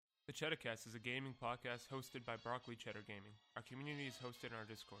The Cheddah Cast is a gaming podcast hosted by Broccoli Cheddar Gaming. Our community is hosted in our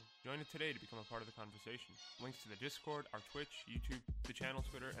Discord. Join it today to become a part of the conversation. Links to the Discord, our Twitch, YouTube, the channel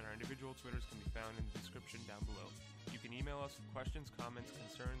Twitter, and our individual Twitters can be found in the description down below. You can email us with questions, comments,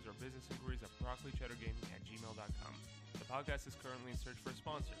 concerns, or business inquiries at broccolicheddargaming@gmail.com. The podcast is currently in search for a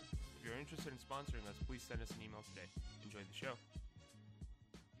sponsor. If you're interested in sponsoring us, please send us an email today. Enjoy the show.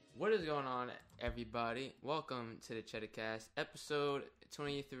 What is going on, everybody? Welcome to the Cheddah Cast, episode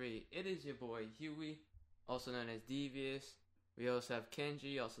 23. It is your boy Huey, also known as Devious. We also have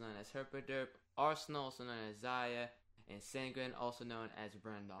Kenji, also known as Herpaderp, Arsenal, also known as Zaya, and Sanguine, also known as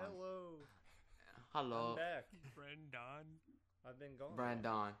Brandon. Hello. Hello. I'm back. Brandon. I've been gone.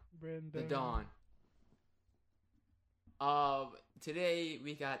 Brandon. Brandon. The Dawn. Today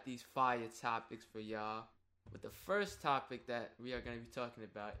we got these fire topics for y'all. But the first topic that we are going to be talking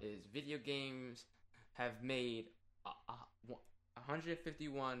about is video games have made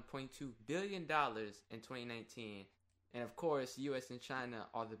 $151.2 billion in 2019. And of course, US and China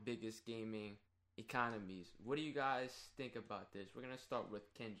are the biggest gaming economies. What do you guys think about this? We're going to start with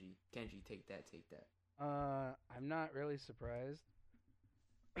Kenji. Kenji, take that. I'm not really surprised.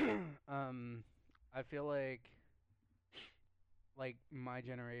 I feel like my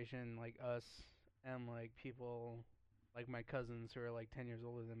generation, like us, and like people like my cousins who are like 10 years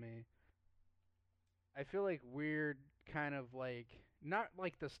older than me, I feel like we're kind of like not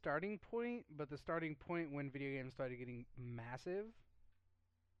like the starting point, but the starting point when video games started getting massive,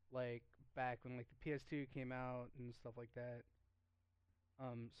 like back when like the PS2 came out and stuff like that.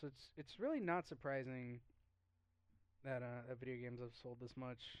 So it's really not surprising that video games have sold this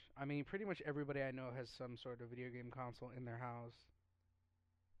much. I mean, pretty much everybody I know has some sort of video game console in their house.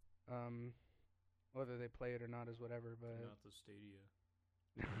 Whether they play it or not is whatever, but Not the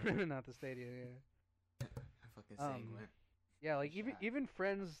Stadia. not the Stadia. Yeah, Fucking Sanguine. yeah. Like even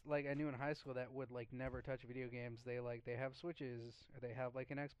friends like I knew in high school that would like never touch video games. They have Switches or they have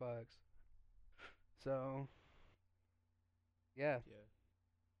like an Xbox. So yeah.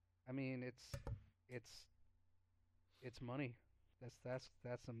 I mean, it's money. That's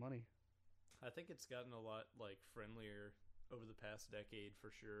some money. I think it's gotten a lot like friendlier over the past decade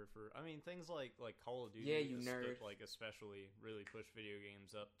for sure. I mean, things like Call of Duty, Yeah, you nerd. like especially really pushed video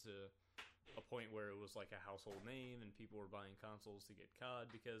games up to a point where it was like a household name, and people were buying consoles to get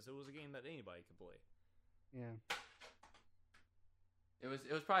COD because it was a game that anybody could play. Yeah. It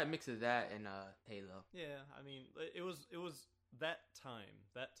was probably a mix of that and Halo. Yeah, I mean, it was that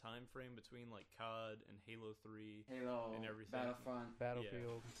time frame between like COD and Halo 3 Halo and everything.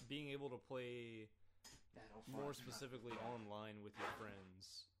 Battlefield. Yeah. Being able to play Battlefront. more specifically online with your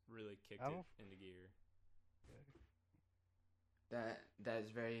friends really kicked it into gear. That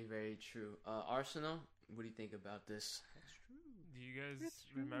is very, very true. Arsenal, what do you think about this? That's true. Do you guys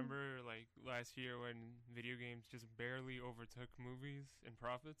remember like last year when video games just barely overtook movies in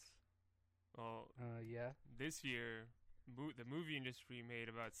profits? Well, Yeah. this year the movie industry made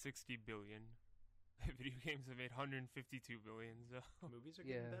about 60 billion. Video games have made 152 billion. So Movies are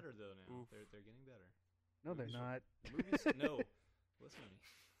getting Yeah. better though now. Oof. They're getting better. No, they're Movies not. Movies, no. Listen to me.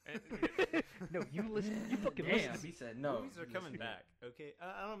 No, you listen. You fucking Damn, listen. he said no. Movies are coming back. Okay,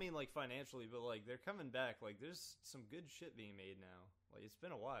 I don't mean like financially, but like they're coming back. Like there's some good shit being made now. Like it's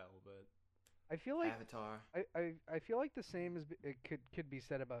been a while, but I feel like Avatar. I feel like the same as it could be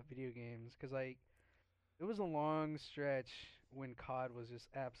said about video games, because like it was a long stretch when COD was just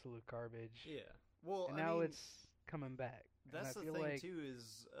absolute garbage. yeah. Well, And I now mean, it's coming back. And that's I the feel thing like, too.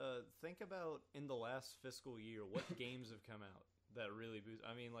 Is think about in the last fiscal year what games have come out that really boost.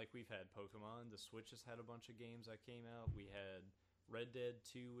 I mean, like we've had Pokemon. The Switch has had a bunch of games that came out. We had Red Dead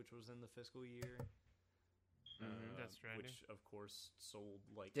 2, which was in the fiscal year. That's Stranding. Which of course sold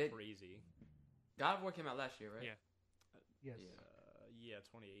like Did- crazy. God of War came out last year, right? Yeah. yes. Yeah,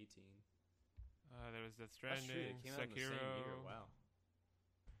 2018. There was Death That's true. Stranding, It came out in the same year. Sekiro, Wow.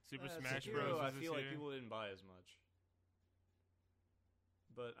 Super Smash Sekiro, Bros. I was this feel like year. people didn't buy as much.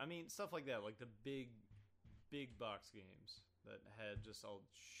 But I mean, stuff like that, like the big box games that had just a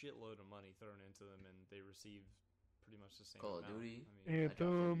shitload of money thrown into them, and they received pretty much the same Call of amount. Duty. I mean, Yeah. I dropped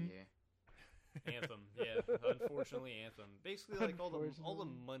every year. Anthem, yeah. Unfortunately, Anthem. Basically, like all the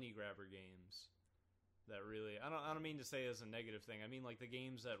Unfortunately. money grabber games that really. I don't mean to say as a negative thing. I mean like the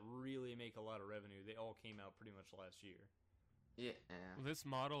games that really make a lot of revenue. They all came out pretty much last year. Yeah. This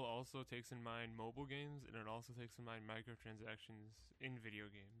model also takes in mind mobile games, and it also takes in mind microtransactions in video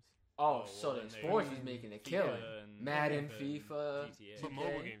games. Oh, Oh, so well, then then sports they- is making a FIFA killing. and Madden, FIFA FIFA, and GTA. But 2K.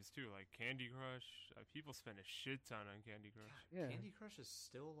 mobile games too, like Candy Crush. People spend a shit ton on Candy Crush. Yeah. Candy Crush is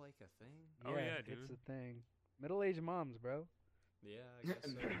still like a thing. Oh, yeah, dude. It's a thing. Middle-aged moms, bro. Yeah, I guess so.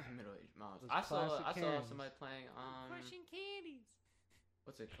 Middle-aged moms. Those I saw classic cans. somebody playing Crushing candies.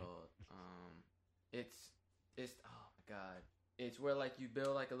 what's it called? It's oh my god. It's where like you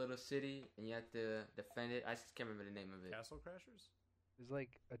build like a little city and you have to defend it. I just can't remember the name of it. Castle Crashers? There's like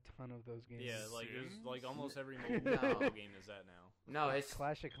a ton of those games. Yeah, like there's Sims? like almost every No. mobile game is that now. No, Like it's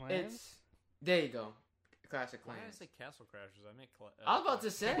Clash of Clans. it's there you go. Classic Why did I Clans. say Castle Crashers? I meant I was about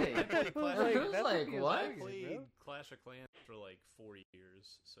to say. I played Clash, Like, of it was that like, took me a what? I second, played bro. Clash of Clans for like 4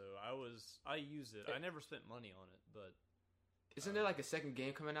 years, so I used it. I never spent money on it, but Isn't there like a second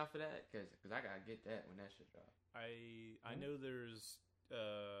game coming out for that? Cause I gotta get that when that shit drops. I know there's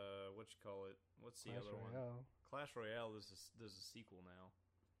what you call it? What's the Clash other one? Royale. Clash Royale. There's a sequel now,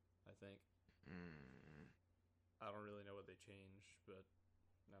 I think. I don't really know what they changed, but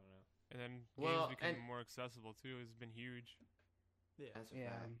I don't know. And then Well, games becoming and- more accessible too has been huge. Yeah, That's a Yeah.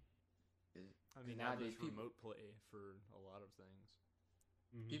 fact. I mean now nowadays there's remote play for a lot of things.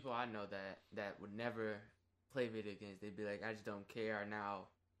 Mhm. People I know that would never play video games. They'd be like, I just don't care. Are now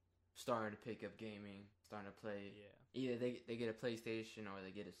starting to pick up gaming, starting to play. Yeah, Either they get a PlayStation or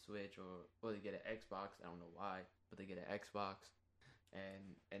they get a Switch or they get an Xbox. I don't know why, but they get an Xbox,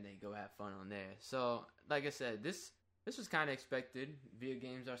 and they go have fun on there. So, like I said, this was kind of expected. Video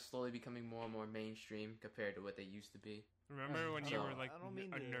games are slowly becoming more and more mainstream compared to what they used to be. Remember when you So- were like I don't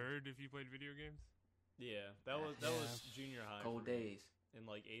mean a to- nerd if you played video games? yeah. That was Yeah. junior high. Cold for me. days. In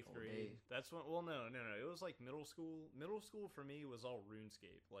like 8th Cold grade. days. That's when. Well, no. It was like middle school. Middle school for me was all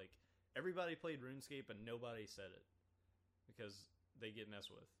RuneScape. Like everybody played RuneScape, and nobody said it because they get messed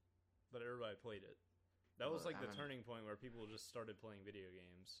with. But everybody played it. That was Look, like the I'm- turning point where people just started playing video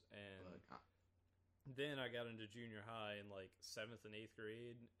games, and Look, then I got into junior high in like 7th and 8th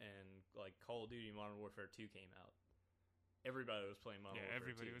grade, and like Call of Duty Modern Warfare 2 came out. Everybody was playing Modern Yeah, Warfare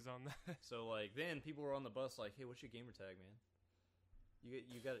everybody 2. was on that. So like then people were on the bus like, "Hey, what's your gamer tag, man?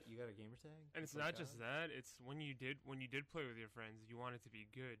 You got a gamer tag?" And it's like, not just that; it's when you did play with your friends, you want it to be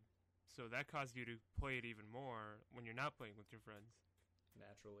good. So that caused you to play it even more when you're not playing with your friends.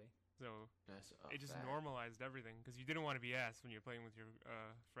 naturally. So that's a it just fact. normalized everything because you didn't want to be asked when you're playing with your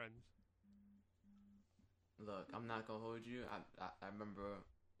friends. Look, I'm not gonna hold you. I remember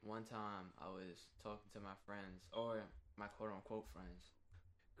one time I was talking to my friends, or my quote unquote friends,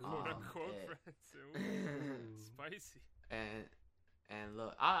 Quote unquote yeah. friends. Ooh, spicy. and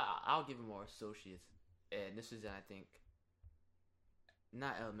look, I'll give them more associates, and this was in, I think,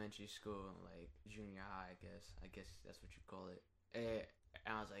 not elementary school, like junior high, I guess that's what you call it. And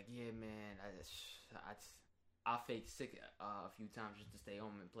I was like, yeah, man, I faked sick a few times just to stay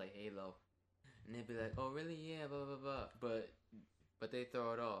home and play Halo. And they'd be like, oh, really? Yeah, blah, blah, blah. But they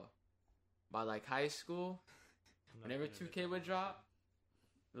throw it off. By, like, high school, I'm not whenever gonna admit 2K that. would drop,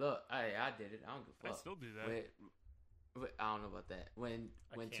 look, I did it. I don't give a I fuck. still do that. Wait, I don't know about that. When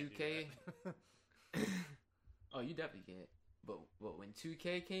I can't 2K... do that. Oh, you definitely can't. But when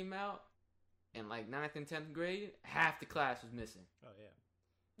 2K came out, in, like, 9th and 10th grade, half the class was missing. Oh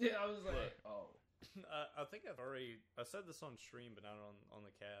yeah. Yeah, I was like, Look. oh. I think I said this on stream, but not on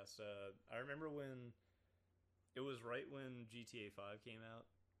the cast. I remember when it was right when GTA 5 came out,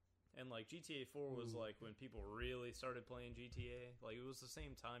 and like GTA 4 was Ooh. like when people really started playing GTA. Like it was the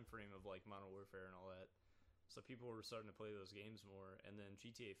same time frame of like Modern Warfare and all that, so people were starting to play those games more. And then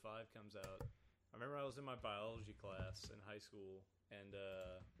GTA 5 comes out. I remember I was in my biology class in high school, and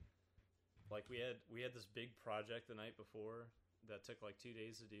like we had this big project the night before that took like 2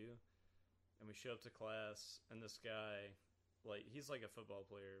 days to do. And we show up to class, and this guy, like, he's like a football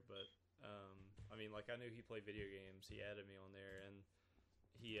player, but, I mean, like, I knew he played video games. He added me on there, and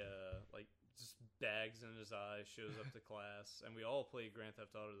he, like, just bags in his eyes, shows up to class, and we all played Grand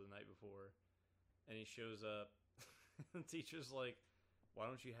Theft Auto the night before, and he shows up, and the teacher's like, why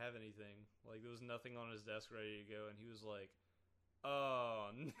don't you have anything? Like, there was nothing on his desk ready to go, and he was like, oh,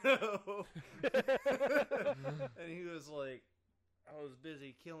 no! And he was like, I was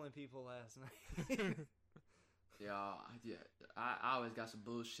busy killing people last night. Yeah, I always got some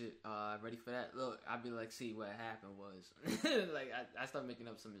bullshit ready for that. Look, I'd be like, see, what happened was, like, I start making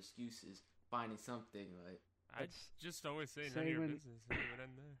up some excuses, finding something, like, I That's just always say none of same your when- business, and it would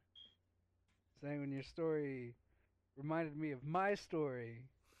end there. Saying when your story reminded me of my story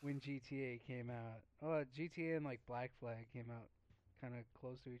when GTA came out. Oh, GTA and like Black Flag came out kind of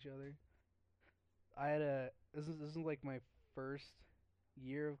close to each other. I had this is like my first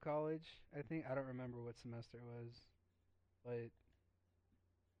year of college. I think I don't remember what semester it was, but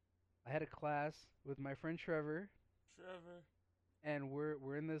I had a class with my friend Trevor, and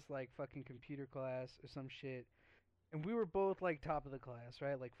we're in this like fucking computer class or some shit, and we were both like top of the class,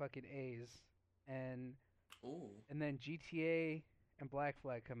 right? Like fucking A's, and ooh, then GTA and Black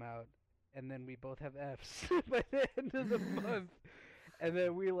Flag come out, and then we both have Fs by the end of the month, and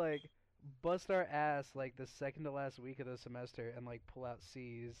then we like bust our ass like the second to last week of the semester and like pull out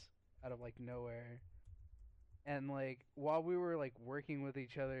C's out of like nowhere. And like while we were like working with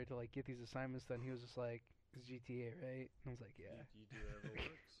each other to like get these assignments done, he was just like, "It's GTA, right?" And I was like, "Yeah." You do whatever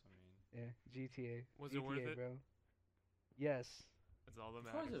works. I mean, Yeah, GTA. Was GTA, it worth it? bro? Yes. That's all that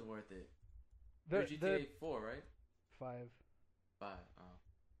Of course matters. it's worth it. The GTA 4, right? 5. 5. Oh.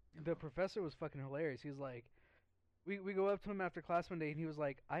 The professor was fucking hilarious. He was like, we go up to him after class one day, and he was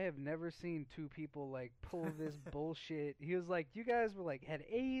like, "I have never seen two people like pull this bullshit." He was like, "You guys were like had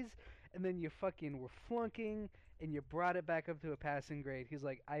A's, and then you fucking were flunking, and you brought it back up to a passing grade." He's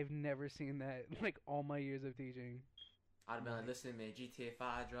like, "I've never seen that like all my years of teaching." I'd have been like, listen, man, GTA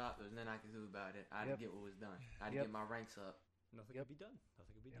 5 dropped. There's nothing I could do about it. I had to get what was done. I had to get my ranks up. nothing Yep. can be done.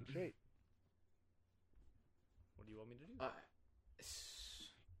 Nothing can be Damn done. straight. What do you want me to do?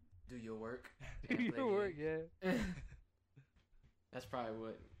 Do your work. Do and play your work, games. yeah. That's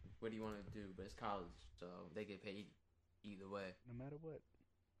probably what you want to do, but it's college, so they get paid either way. No matter what.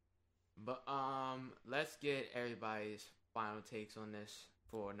 But let's get everybody's final takes on this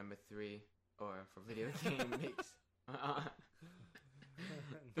for number 3 or for video game mix.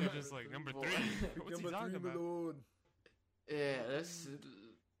 They're just like number 3. What's he talking about? Yeah,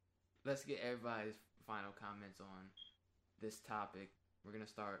 let's get everybody's final comments on this topic. We're gonna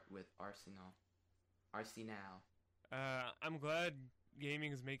start with Arsenal. I'm glad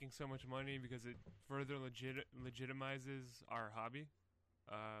gaming is making so much money because it further legitimizes our hobby.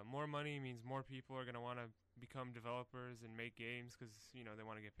 More money means more people are going to want to become developers and make games because, you know, they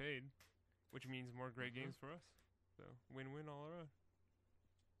want to get paid, which means more great games for us. So, win-win all around.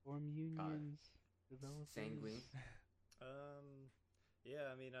 Form unions, developers. Sanguine.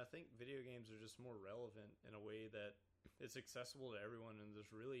 Yeah, I mean, I think video games are just more relevant in a way that it's accessible to everyone, and there's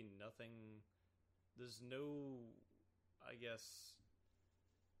really nothing. There's no, I guess,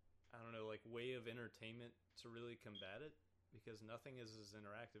 I don't know, like way of entertainment to really combat it because nothing is as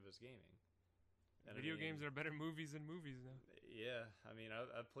interactive as gaming. And Video games are better movies than movies now. Yeah, I mean,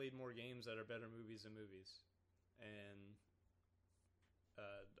 I've played more games that are better movies than movies, and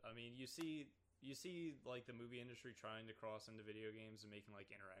I mean, you see like the movie industry trying to cross into video games and making like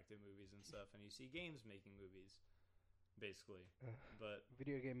interactive movies and stuff, and you see games making movies, basically. But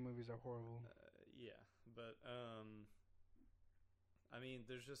video game movies are horrible. yeah, but I mean,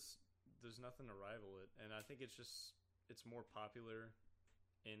 there's nothing to rival it, and I think it's more popular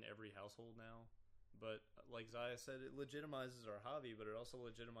in every household now. But like Zaya said, it legitimizes our hobby, but it also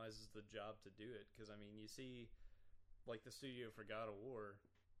legitimizes the job to do it. Because I mean, you see, like the studio for God of War,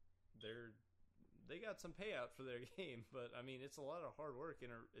 they got some payout for their game, but I mean, it's a lot of hard work,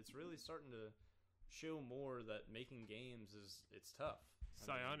 and it's really starting to show more that making games it's tough.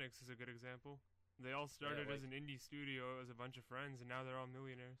 Psyonix is a good example. They all started as an indie studio as a bunch of friends, and now they're all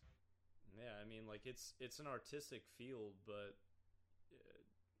millionaires. Yeah, I mean, like it's an artistic field, but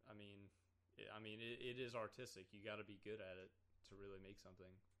it is artistic. You got to be good at it to really make something.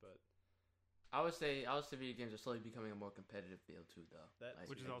 But I would say video games are slowly becoming a more competitive field too, though.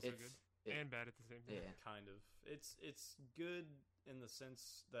 Which is also good and bad at the same time. Yeah, kind of. It's good in the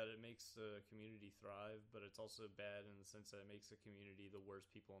sense that it makes the community thrive, but it's also bad in the sense that it makes the community the worst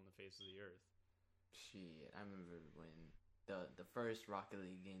people on the face of the earth. Shit, I remember when the first Rocket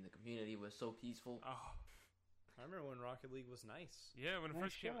League game, the community was so peaceful. Oh. I remember when Rocket League was nice. Yeah, when it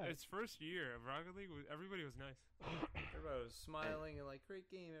Nice first came, shot. its first year of Rocket League, everybody was nice. Everybody was smiling and like,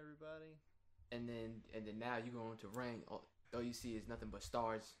 great game, everybody. And then now you go into Ring, all you see is nothing but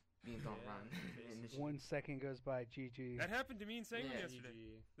stars being thrown around. And it's- 1 second goes by, GG. That happened to me and Sanguine Yeah. yesterday.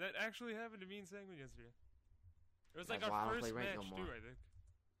 GG. That actually happened to me and Sanguine yesterday. It was like That's why I our don't first play match ranked no too, more. I think.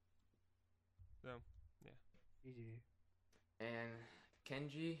 So, GG. And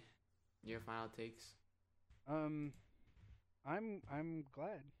Kenji, your final takes. I'm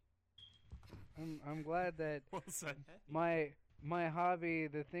glad. I'm glad that well said. my hobby,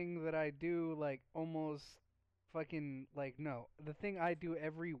 the thing that I do like almost fucking like no, the thing I do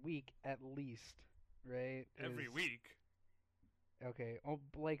every week at least, right? Every is- week. Okay,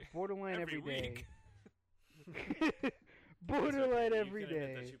 like borderline Every every day. week. Borderline You every can admit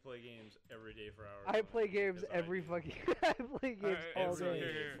day. that you play games every day for hours. I on play end, games because I every do. fucking. I play games all Alright, so day.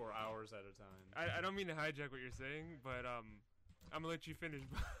 here- for hours at a time. I don't mean to hijack what you're saying, but I'm gonna let you finish.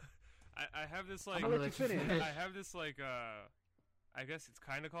 I have this like I'm gonna let you finish. I have this like I guess it's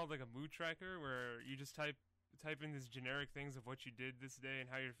kind of called like a mood tracker where you just type in these generic things of what you did this day and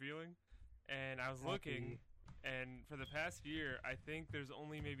how you're feeling. And I was looking, and for the past year, I think there's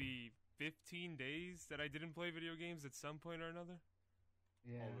only maybe 15 days that I didn't play video games at some point or another.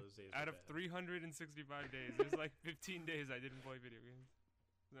 Yeah. All those days. Out were of bad. 365 days, there's like 15 days I didn't play video games.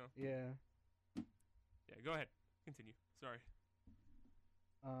 No. Yeah. Yeah, go ahead. Continue. Sorry.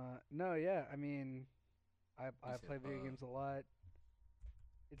 No, yeah. I mean, I said, play video games a lot.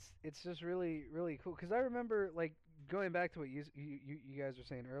 It's just really really cool because I remember like going back to what you guys were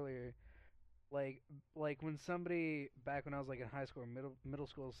saying earlier, like when somebody back when I was like in high school or middle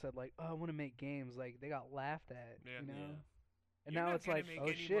school said like, oh, I want to make games, like they got laughed at, Yeah. you know. Yeah. And You're now not it's gonna like, make oh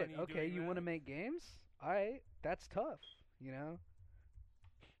any shit, money okay, doing you want to that. make games? All right, that's tough, you know.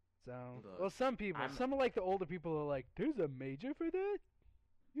 So, Look, well, some people, some of like the older people are like, "There's a major for that?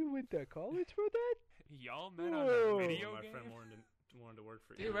 You went to college for that?" Y'all met on Whoa. a video My game? friend wanted to work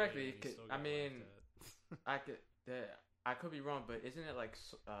for Theoretically, EA, it and he could- still I got mean, laughed at. I could be wrong, but isn't it like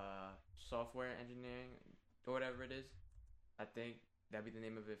software engineering or whatever it is? I think that'd be the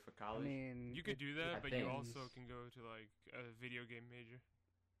name of it for I college. mean, You could do that, I but you think- also can go to like a video game major.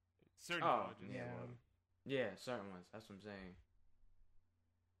 Certain Oh, colleges. yeah. Yeah, certain ones. That's what I'm saying.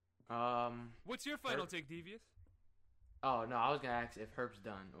 What's your final Herb- take, Devious? Oh no, I was gonna ask if Herb's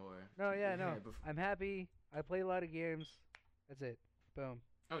done or. No, yeah, no. before- I'm happy. I play a lot of games. That's it. Boom.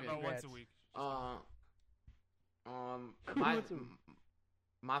 Okay. About once Congrats. a week. My What's a-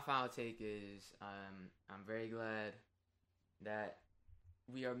 my final take is I'm very glad that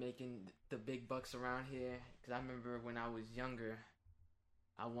we are making the big bucks around here. Cause I remember when I was younger,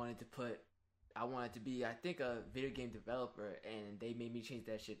 I wanted to be I think a video game developer, and they made me change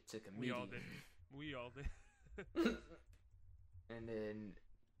that shit to We comedian. all did. We all did. And then,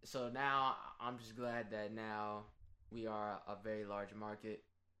 so now I'm just glad that now we are a very large market.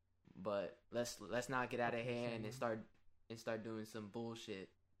 But let's not get out of hand and start doing some bullshit.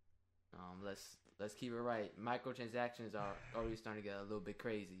 Let's keep it right. Microtransactions are already starting to get a little bit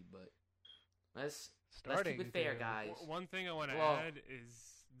crazy, but let's keep it fair, to. guys. One thing I want to Well- add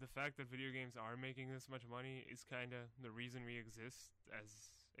is the fact that video games are making this much money is kind of the reason we exist as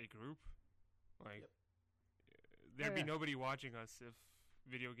a group. Like, there'd be Yeah. nobody watching us if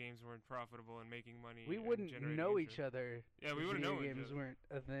video games weren't profitable and making money. We and wouldn't generating know interest. each other. Yeah, we if wouldn't video know each games other. weren't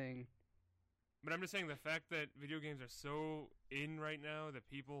a thing. But I'm just saying the fact that video games are so in right now that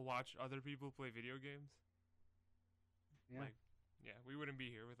people watch other people play video games. Yeah. Like, yeah, we wouldn't be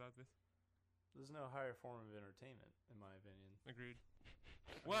here without this. There's no higher form of entertainment, in my opinion. Agreed.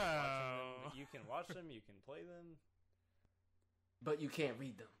 I mean, Wow. watching them, you can watch them, you can play them. But you can't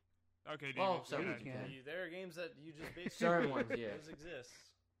read them. Okay, Well, David. so go we ahead. can. There are games that you just basically Certain ones, yeah. those exist.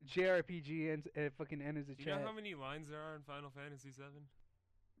 JRPG and fucking enters the You chat. know how many lines there are in Final Fantasy VII?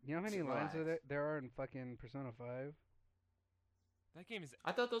 You know how many lines Survive. there are in fucking Persona 5? That game is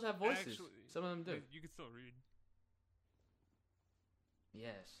I thought those have voices. actually. Some of them do. You could still read.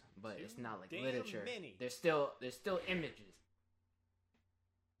 Yes, but it's Too not like damn literature. many. There's still images.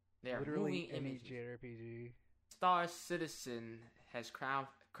 They are Literally moving any images. JRPG. Star Citizen has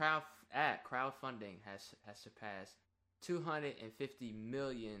crowdfunding has surpassed $250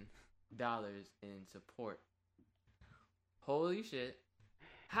 million in support. Holy shit!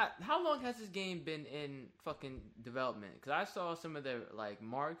 How long has this game been in fucking development? Because I saw some of the like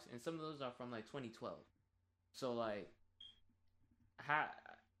marks, and some of those are from like 2012. So like,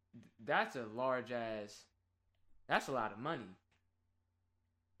 that's a large ass. That's a lot of money.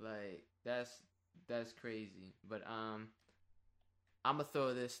 Like that's crazy. But I'm gonna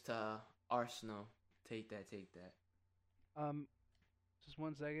throw this to Arsenal. Take that. Just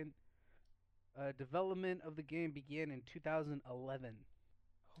 1 second. Development of the game began in 2011.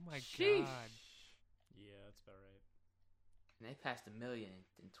 Oh my Sheesh. god. Yeah, that's about right. And they passed 1 million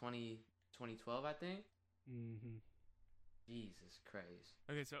in 2012, I think. Mm-hmm. Jesus Christ.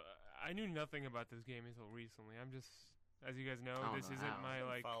 Okay, so I knew nothing about this game until recently. I'm just, as you guys know, I don't this know isn't how. my I've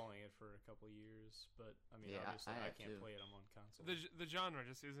been like following it for a couple years, but I mean, Yeah, obviously I I have can't too. play it. I'm on console. the genre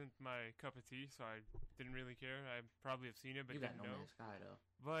just isn't my cup of tea, so I didn't really care. I probably have seen it, but You got didn't No know. Man's Sky though.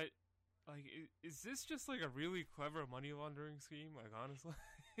 But like, is this just like a really clever money laundering scheme? Like, honestly,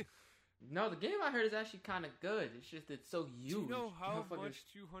 No, the game I heard is actually kind of good. It's just it's so do huge. you know how fucking- much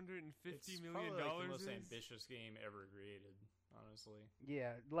 $250 It's million probably like the most is? ambitious game ever created. Honestly,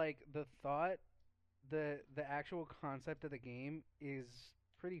 Yeah, like the thought, the actual concept of the game is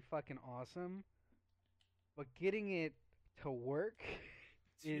pretty fucking awesome, but getting it to work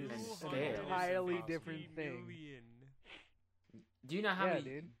is scale. an entirely Impossible. different thing. Million. Do you know how Yeah, many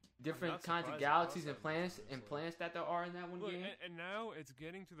dude. different not kinds of surprised galaxies it and costs that much, planets honestly. that there are in that one Look, game? and now it's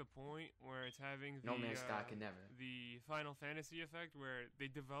getting to the point where it's having the No Man's Sky can never. the Final Fantasy effect, where they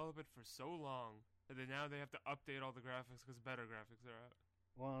develop it for so long that now they have to update all the graphics because better graphics are out.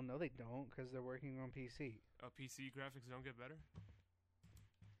 Well, no, they don't, because they're working on PC. PC graphics don't get better.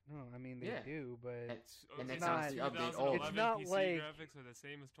 No, I mean they Yeah. do, but And it's they constantly not- update all of it's it. not PC like- graphics are the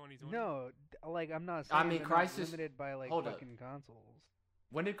same as 2020. no, like I'm not I saying mean, they're Crysis- not limited by like hold up. fucking consoles.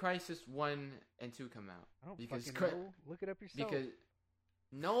 When did Crisis 1 and 2 come out? I don't Because fucking Cry- know. Look it up yourself. Because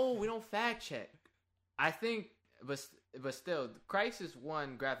no, we don't fact check. I think, but still, Crisis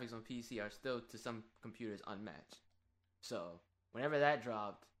 1 graphics on PC are still to some computers unmatched. So whenever that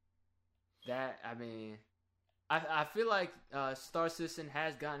dropped, I feel like Star Citizen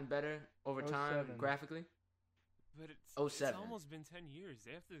has gotten better over time 07. graphically. But it's 07. almost been 10 years.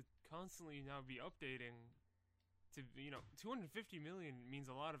 They have to constantly now be updating. To 250 million means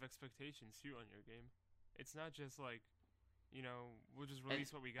a lot of expectations too on your game. It's not just like, we'll just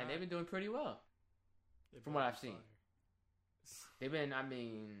release what we got. And they've been doing pretty well. It From what brought I've seen. fire. They've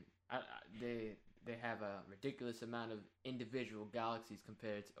been, they have a ridiculous amount of individual galaxies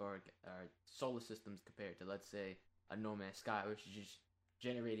compared to, or solar systems compared to, let's say, a No Man's Sky, which is just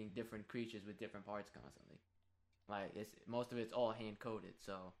generating different creatures with different parts constantly. Like, most of it's all hand coded.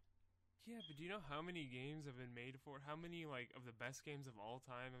 So Yeah, but do you know how many games have been made for? How many of the best games of all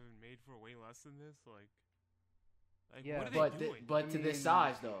time have been made for way less than this? Yeah, what are they doing? but I to this mean-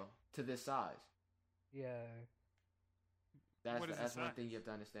 size though, to this size, yeah, What is that's the one thing size? you have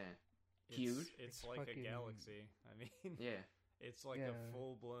to understand. It's- Huge. It's It's like fucking- a galaxy. I mean, Yeah, it's like Yeah. a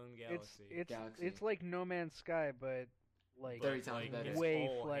full blown it's galaxy. it's Galaxy. it's like No Man's Sky, but like 30 times better. it's way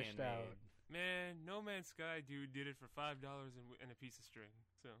all fleshed out. handmade. Man, No Man's Sky dude did it for $5 and a piece of string.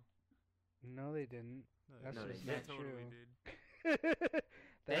 So No, they didn't. No, That's No, they just they not totally true. did.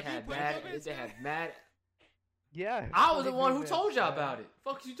 they That's- had played mad. No Man's They had mad. Yeah, I was the they one did who that, told y'all yeah. about it.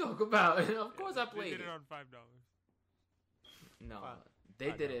 Fuck you talk about? Of course I They played did it. it on $5. No, Five-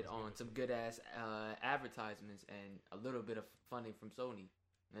 they did $5 it on good. some good ass advertisements and a little bit of funding from Sony.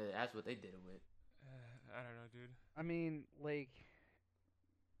 That's what they did it with. I don't know, dude. I mean, like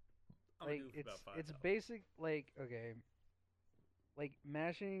I'm gonna like do it for about it's $5. basic. Like okay, like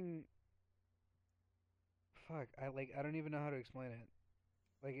mashing. Fuck, I don't even know how to explain it.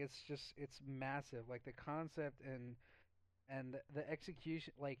 Like it's massive. Like the concept and the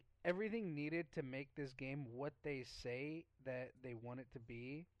execution, like everything needed to make this game what they say that they want it to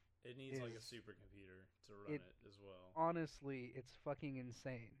be. It needs like a is- supercomputer to run it- it as well. Honestly, it's fucking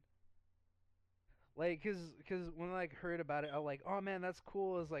insane. Like, cause when I heard about it, I was like, oh man, that's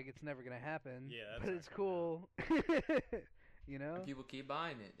cool. It's like it's never gonna happen. Yeah, that's but not it's gonna cool. You know? And people keep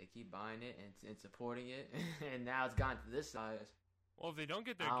buying it. They keep buying it and supporting it. And now it's gotten to this size. Well, if they don't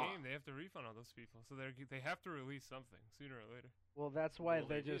get their I'll- game, they have to refund all those people. So they have to release something sooner or later. Well, that's why Well,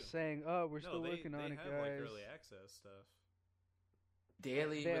 they they're just do. saying, oh, we're No, still they working on it, have guys. like early access stuff.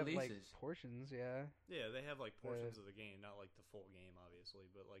 Daily They have releases. like portions, yeah. Yeah, they have like portions of the game, not like the full game, obviously,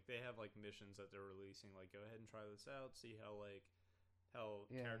 but like they have like missions that they're releasing. Like, go ahead and try this out, see how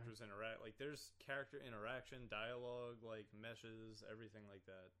Yeah. characters interact. Like, there's character interaction, dialogue, like meshes, everything like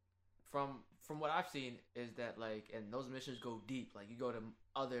that. From what I've seen is that and those missions go deep. Like you go to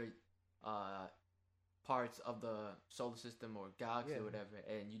other parts of the solar system or galaxy Yeah. or whatever,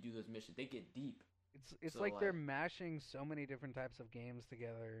 and you do those missions. They get deep. It's So, like they're like- mashing so many different types of games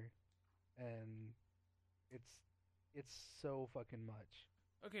together, and it's so fucking much.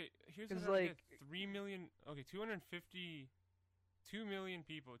 Okay, here's It's what I like- get. 3 million. Okay, 2 million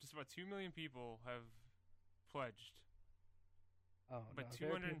people. Just about 2 million people have pledged. Oh But no, there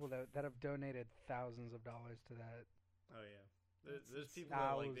are 200 people that have donated thousands of dollars to that. Oh yeah, It's- there's it's people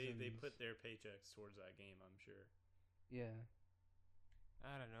that they thousands. put their paychecks towards that game. I'm sure. Yeah,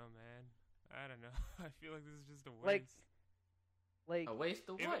 I don't know, man. I don't know. I feel like this is just a waste. Like, like A waste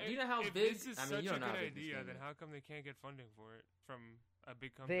of If- what? Do you know how if big? this is I mean, such you a don't know good how big this idea, game then is. how come they can't get funding for it from a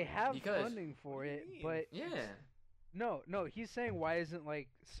big company? they have Because- funding for What do you it, mean? but Yeah. no, he's saying why isn't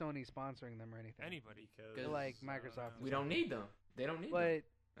Sony sponsoring them or anything? Anybody. Because Like I don't Microsoft know. We don't need them. They don't need them. But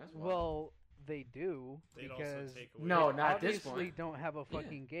That's why. well, they do They'd also because take away No, they not at this obviously point. don't have a Yeah.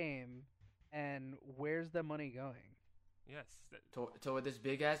 fucking game, and where's the money going? Yes. Toward this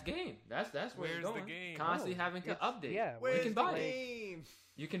big ass game. That's where Where's it's the going. game? Constantly No, having to it's- update. Yeah, you Where's can the buy it. game?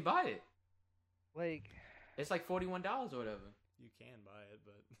 You can buy it. like It's like $41 or whatever. You can buy it,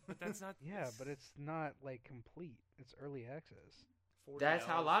 but But that's not. yeah, but it's not complete. It's early access. That's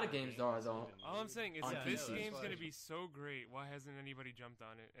how a lot of $40 for games game are, is though. even All I'm weird. saying is On if this PC. game's That's going to why- be so great, why hasn't anybody jumped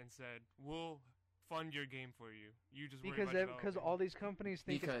on it and said, we'll fund your game for you? You just worry about Because developing." all these companies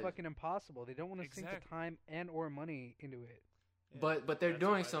think Because- it's fucking impossible. They don't want to sink the Exactly. time and or money into it. Yeah, But they're that's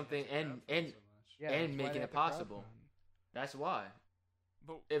doing why they have something to and- crowdfund so much. Yeah, And that's why making they it have to possible. crowdfund. That's why.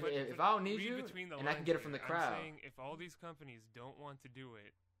 But, if- but- if but I don't need read you, between the and I can lines get it from the here, crowd. I'm saying if all these companies don't want to do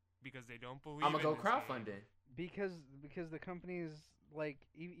it because they don't believe I'm gonna in go this game, crowdfunding. Because the companies like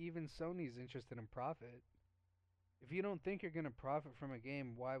even Sony's interested in profit. If you don't think you're gonna profit from a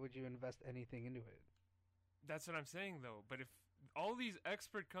game, why would you invest anything into it? That's what I'm saying, though. But if all these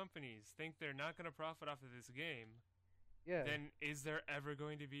expert companies think they're not going to profit off of this game, Yeah, then is there ever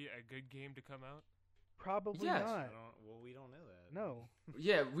going to be a good game to come out? probably Yes. not. We don't know that. No,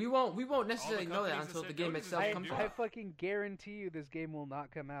 Yeah, we won't necessarily know that companies until that the said game no to itself this comes game I out. fucking guarantee you this game will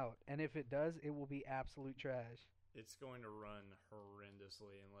not come out, and if it does, it will be absolute trash. It's going to run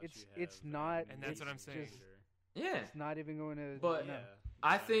horrendously unless It's- you have. it's not- And that's what I'm it's saying. just- Yeah, It's not even going to. But- no. Yeah.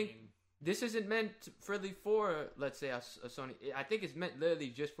 I I think mean, this isn't meant really for, let's say, a Sony. I think it's meant literally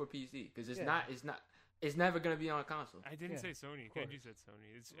just for PC because Yeah. it's never gonna be on a console. I didn't Yeah, say Sony. of course. Kenji said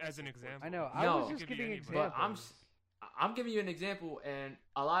Sony. It's as an example. I know. No. I was It just could be giving anybody. examples. But I'm giving you an example, and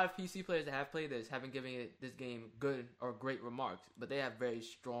a lot of PC players that have played this haven't given this game good or great remarks, but they have very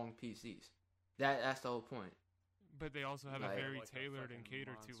strong PCs. That's the whole point. But they also have Like- a very Like a tailored and fucking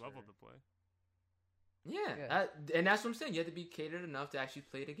catered to monster. level to play. Yeah, Yeah. and that's what I'm saying. You have to be catered enough to actually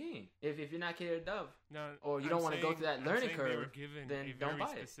play the game. If you're not catered enough, Now, Or you I'm don't wanna go saying- through that I'm learning saying They were curve, given then a don't very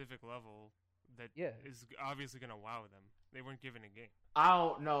buy it. specific level that Yeah. is obviously going to wow them. They weren't given a game. I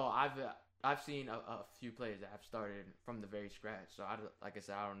don't know. I've seen a few players that have started from the very scratch. So like I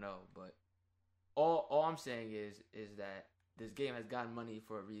said, I don't know. But all I'm saying is that this game has gotten money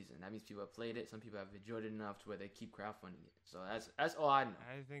for a reason. That means people have played it. Some people have enjoyed it enough to where they keep crowdfunding it. So that's all I know.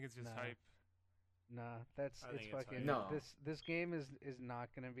 I think it's just Nah. hype. Nah, that's I it's think it's fucking. hype. No. This game is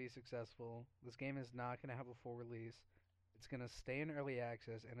not gonna be successful. This game is not gonna have a full release. It's gonna stay in early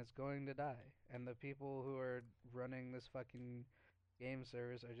access and it's going to die. And the people who are running this fucking game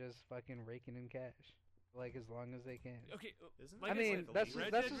service are just fucking raking in cash, like as long as they can. Okay, Isn't like I mean, said, that's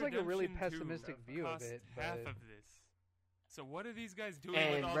Red that's Dead just like a really Redemption 2 pessimistic view of cost it. half But of this. So what are these guys doing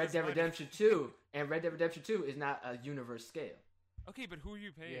And with all Red this Dead money? Redemption 2 and Red Dead Redemption 2 is not a universe scale. Okay, but who are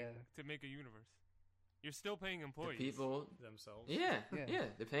you paying Yeah. to make a universe? You're still paying The employees. people, themselves. yeah, Yeah.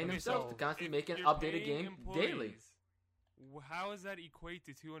 they're paying Okay, themselves so to constantly if make an you're updated paying game daily. employees, how does that equate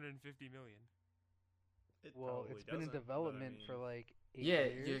to 250 million? It well, probably it's been in doesn't, but I development mean, for like 8 Yeah,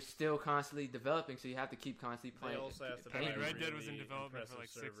 years. you're still constantly developing, so you have to keep constantly They playing. also have to paying buy mean, Red them. Dead was in really development for, impressive like,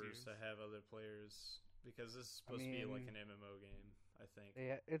 6 servers years. to have other players because this is supposed to be like mean- an MMO game. I think.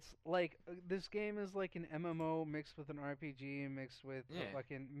 Yeah, it's like this game is like an MMO mixed with an RPG, mixed with a Yeah.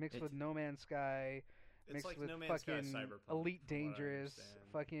 fucking mixed It's- with No Man's Sky, It's mixed like with No Man's Sky fucking Cyberpunk. Elite from what I Dangerous,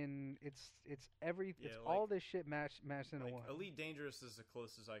 understand. fucking it's every Yeah, it's like- all this shit mashed into Like one. Elite Dangerous is the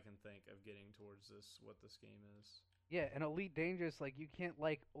closest I can think of getting towards this. What this game is. Yeah, and Elite Dangerous, like you can't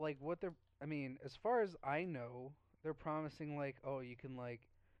like what they're. I mean, as far as I know, they're promising like, oh, you can like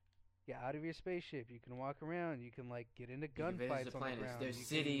get out of your spaceship, you can walk around, you can like get into You can visit gunfights the on the planets. ground. There's you can-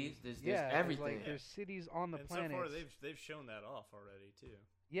 cities. There's yeah, everything. Like, there's cities on the And planet. so far they've shown that off already too.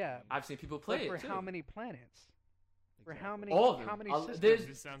 Yeah, I've seen people but play for it too. how many planets? For how many? All of them. How many There's- systems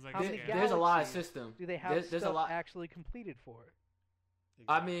This sounds like How a many scam. There's a lot of galaxies system. do they have There's a stuff lot. actually completed for it?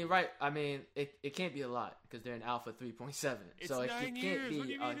 I mean, right? I mean, it can't be a lot because they're in Alpha 3.7. It's so it 9 can't years. be. What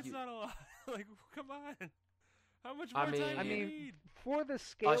do you mean it's huge- not a lot? Like, come on. How much I more time mean- do I you mean, need? for the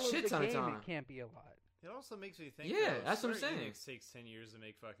scale of shit the ton of game, time. it can't be a lot. It also makes me think. Yeah, though, that's what I'm Square saying. Enix takes 10 years to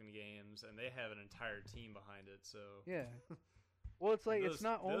make fucking games, and they have an entire team behind it. So Yeah. Well, it's like Those- it's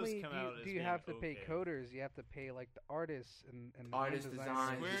not those only come do out you, as do you being have to pay okay. coders, you have to pay like the artists and the Artist game design,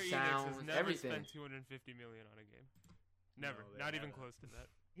 designers. Square the Enix sounds, has never everything. spent 250 million on a game. Never. No, they Not even haven't. close to that.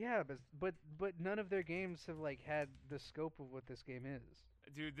 Yeah, but none of their games have like had the scope of what this game is.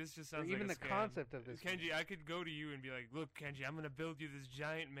 Dude, this just Or sounds even like the a scam. concept of this Kenji, game. I could go to you and be like, look, Kenji, I'm going to build you this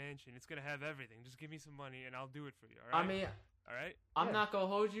giant mansion. It's going to have everything. Just give me some money and I'll do it for you, all right? I mean, all right? I'm Yeah. not gonna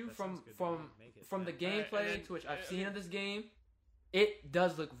hold you That from sounds good to from me. Make it from the happen. Alright, and gameplay then- to which I've I seen mean- of this game. It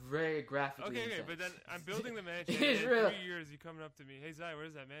does look very graphically. Okay, but then intense. I'm building the mansion. It's and in real. 3 years, you coming up to me, hey, Zai,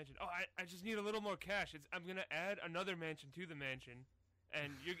 where's that mansion? Oh, I just need a little more cash. I'm going to add another mansion to the mansion,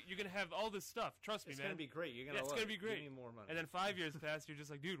 and you're going to have all this stuff. Trust me, it's man. gonna be great. You're gonna. Yeah, it's love gonna be it. great. Give me more money. And then 5 years pass, you're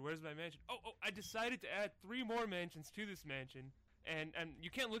just like, dude, where's my mansion? Oh, I decided to add 3 more mansions to this mansion, and you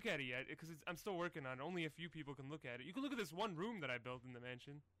can't look at it yet because I'm still working on it. Only a few people can look at it. You can look at this one room that I built in the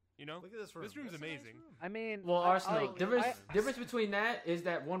mansion. You know, Look at this room. This room's That's a nice amazing. room. I mean, Well, Arsenal. like, difference between that is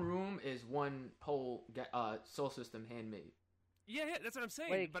that one room is one whole soul system handmade. Yeah, that's what I'm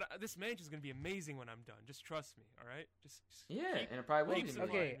saying. Like- but this mansion's gonna be amazing when I'm done. Just trust me, all right? Just Yeah, keep- and it probably will keep be.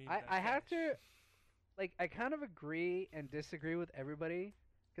 supplying okay, me I that have cash. to, like, I kind of agree and disagree with everybody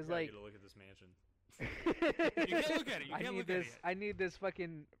because Gotta like get a look at this mansion. You can't look at it. You can't look at it. I need this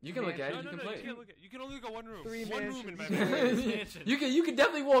fucking. You can look at it. No, You can no, play you it. can't look at it. You can only look at one room. Three One room in my mansions. mansion. You can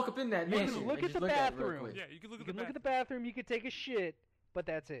definitely walk up in that You can mansion. look and at just the it real bathroom. quick. Yeah, you can look You at the can look at the bathroom. bathroom. You can take a shit, but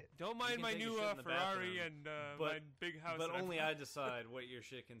that's it. Don't mind can my take a new shit in the Ferrari bathroom, and but- my big house. But that only bought. I decide what your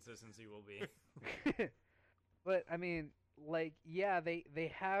shit consistency will be. But I mean, like, yeah,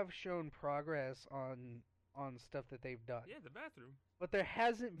 they have shown progress on stuff that they've done, Yeah, the bathroom. but there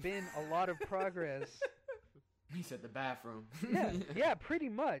hasn't been a lot of progress. He said the bathroom. Yeah, pretty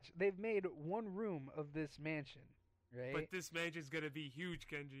much. They've made one room of this mansion, right? But this mansion's gonna be huge,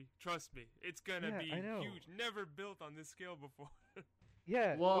 Kenji. Trust me, it's gonna Yeah, be I know. huge. Never built on this scale before.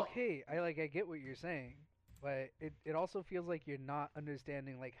 Yeah, Well- okay, I get what you're saying, but it also feels like you're not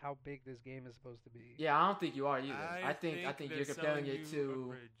understanding like how big this game is supposed to be. Yeah, I don't think you are either. I think they're you're comparing selling it you a to,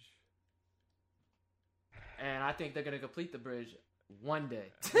 bridge. and I think they're gonna complete the bridge one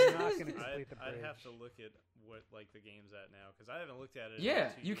day. They're not gonna complete the I'd have bridge. to look at what like the game's at now because I haven't looked at it. Yeah,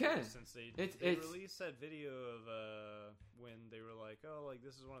 in 2 you years can. Since they It's- released that video of when they were like, oh, like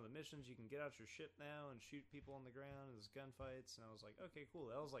this is one of the missions. You can get out your ship now and shoot people on the ground. And there's gunfights, and I was like, okay, cool.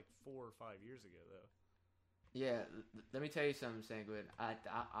 That was like 4 or 5 years ago, though. Yeah, let me tell you something, Sanguid. I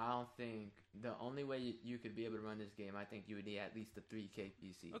don't think the only way you could be able to run this game, I think you would need at least a 3K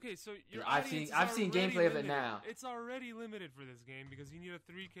PC. Okay, so your I've audience seen- I've is seen already gameplay of it limited. now. It's already limited for this game because you need a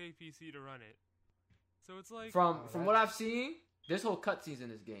 3K PC to run it. So it's like From Oh, from what I've seen, there's whole cutscenes in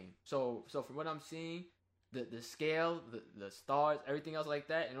this game. So from what I'm seeing, the scale, the stars, everything else like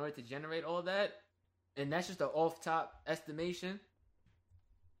that, in order to generate all that, and that's just an off top estimation.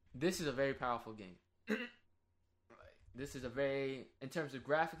 This is a very powerful game. This is a very, in terms of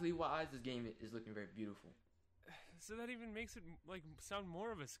graphically wise, this game is looking very beautiful. so that even makes it like sound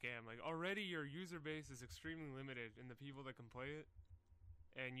more of a scam. Like already your user base is extremely limited in the people that can play it,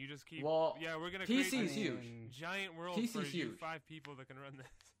 and you just keep. Well, yeah, we're gonna PC create is this huge. giant world PC for is you huge. 5 people that can run this.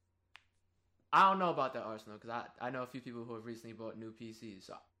 I don't know about that, Arsenal, because I know a few people who have recently bought new PCs.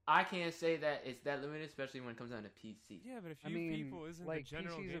 So I can't say that it's that limited, especially when it comes down to PC. Yeah, but a I few mean, people isn't like, the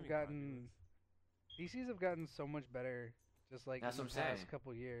general PCs gaming have gotten PCs have gotten so much better, just like That's in what the I'm past saying.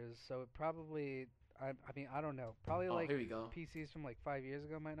 couple years. So it probably, I mean, I don't know. Probably Oh, like here we go. PCs from like 5 years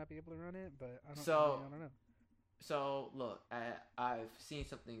ago might not be able to run it, but I don't. So- I don't know. So look, I've seen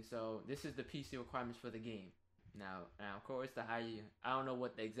something. So this is the PC requirements for the game. Now of course, the higher I don't know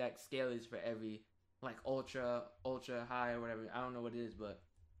what the exact scale is for every like ultra high or whatever. I don't know what it is, but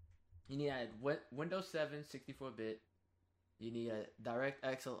you need a Windows 7 64-bit. You need a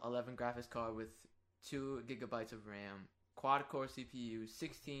DirectX 11 graphics card with 2 gigabytes of RAM, quad core CPU,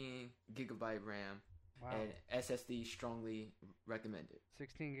 16 gigabyte RAM, Wow. and SSD strongly recommended.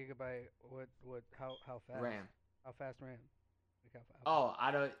 16 gigabyte. What? How fast? RAM. How fast RAM? Like Oh,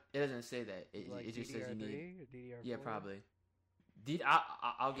 I don't. It doesn't say that. It, like it just says you need. DDR3 or DDR4? Yeah, probably.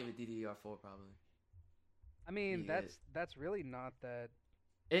 I'll give it DDR4 probably. I mean, Yeah. that's really not that.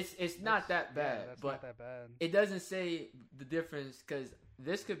 It's not that bad, Yeah, that's but not that bad. it doesn't say the difference because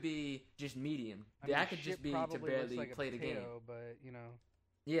this could be just medium. I mean, That could shit just be probably to looks barely like a play the game. potato, but you know.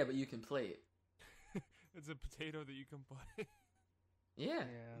 Yeah, but you can play it. It's a potato that you can play. Yeah,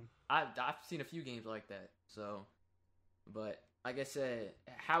 Yeah. I've seen a few games like that. So, but like I said,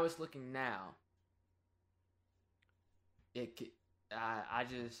 how it's looking now, I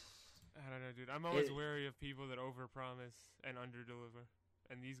just. I don't know, dude. I'm always It- wary of people that overpromise and underdeliver,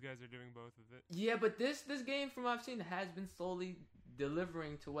 and these guys are doing both of it. Yeah, but this game from what I've seen has been slowly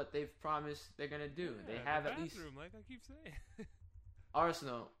delivering to what they've promised they're gonna do. They Yeah, have the at least bathroom, like I keep saying.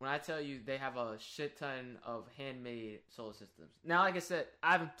 Arsenal. When I tell you they have a shit ton of handmade solar systems. Now, like I said,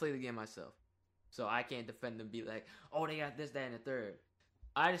 I haven't played the game myself, so I can't defend them. Be like, oh, they got this, that, and the third.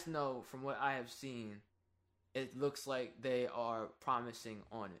 I just know from what I have seen, it looks like they are promising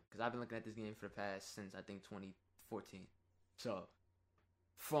on it because I've been looking at this game for the past since I think 2014. So,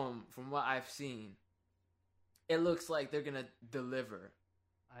 from what I've seen, it looks like they're gonna deliver.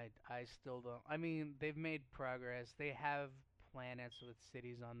 I still don't. I mean, they've made progress. They have planets with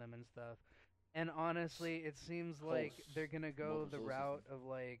cities on them and stuff. And honestly, it seems like Hosts. they're gonna go Multiple the solar route systems. of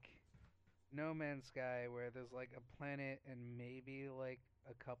like No Man's Sky, where there's like a planet and maybe like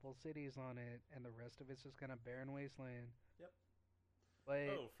a couple cities on it, and the rest of it's just kind of barren wasteland. Yep. But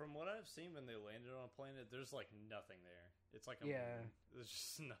Oh, from what I've seen when they landed on a planet, there's like nothing there. It's like a Yeah. moon. There's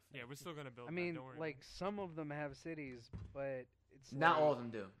just nothing. Yeah, we're still gonna build. I mean, that, don't worry like about some of them have cities, but it's Not like, all of them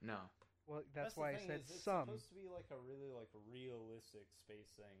do. No. Well, that's the why I thing said is, it's some. supposed to be like a really like realistic space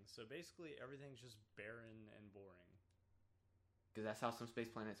thing. So basically, everything's just barren and boring. Because that's how some space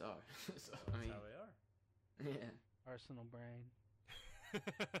planets are. so, So I that's mean, how they are. yeah. Arsenal brain. it.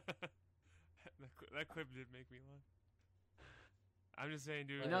 that clip did make me laugh. I'm just saying,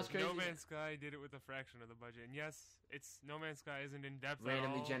 dude. You know what's crazy? No Man's Sky did it with a fraction of the budget, and yes, it's No Man's Sky isn't in depth at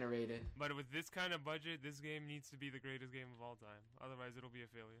Randomly all. generated. But with this kind of budget, this game needs to be the greatest game of all time. Otherwise, it'll be a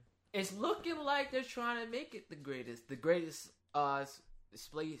failure. It's looking like they're trying to make it the greatest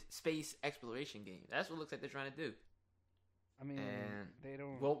space exploration game. That's what it looks like they're trying to do. I mean, And they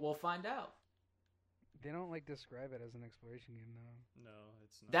don't. We'll find out. They don't like describe it as an exploration game, though. No,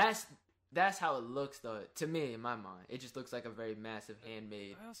 it's not. That's how it looks, though. To me, in my mind, it just looks like a very massive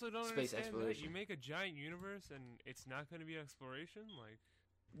handmade I also don't space understand exploration. that. You make a giant universe and it's not going to be exploration? Like,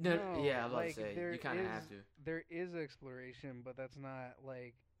 No, yeah, I was about like, to say there you kind of is- have to. There is exploration, but that's not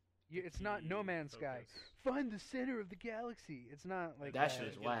like. It's not No Man's Sky. Focus. Find the center of the galaxy. It's not like That that. shit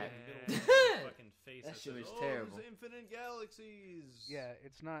is Get whack. a little fucking face That shit says, was "Oh, terrible." there's infinite galaxies. Yeah,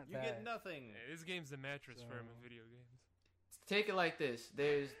 it's not You that. get nothing. this game's the mattress firm of So- video games. Take it like this: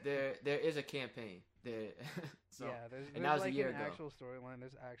 there is a campaign. There, so Yeah, there's and that was a like year an ago. actual storyline.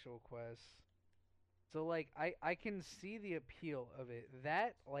 There's actual quests. So like I can see the appeal of it.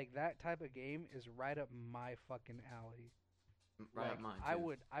 That type of game is right up my fucking alley. right Like, up mine. I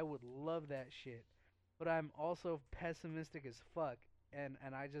too. would love that shit. But I'm also pessimistic as fuck, and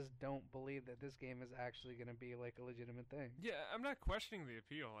I just don't believe that this game is actually gonna be like a legitimate thing. Yeah, I'm not questioning the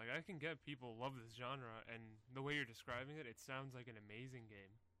appeal. Like, I can get people love this genre, and the way you're describing it, it sounds like an amazing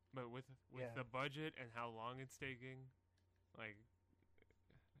game. But with Yeah. the budget and how long it's taking, like,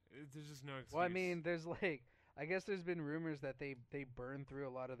 there's just no excuse. Well, I mean, there's like I guess there's been rumors that they burn through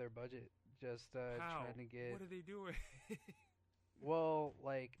a lot of their budget just how? trying to get What are they doing? well,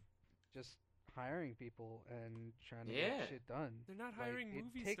 like just hiring people and trying to Yeah. get shit done. They're not Like, hiring it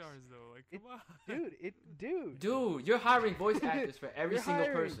movie takes- stars though. Like, it- come on, Dude, Dude, you're hiring voice actors for every You're single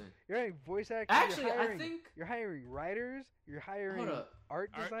hiring- person. you're hiring voice actors. Actually, you're I hiring, think. you're hiring writers. You're hiring Hold up. art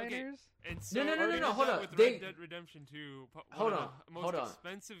Art- okay. designers. And so no, they did hold that up. With They- Red Dead Redemption 2, Hold one on, of the most hold on.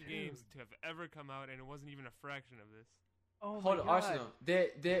 expensive games to have ever come out, and it wasn't even a fraction of this. Oh Hold my on, god. Arsenal.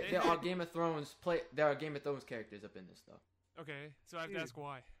 There are Game of Thrones There are Game of Thrones characters up in this stuff. Okay, so I have Dude. to ask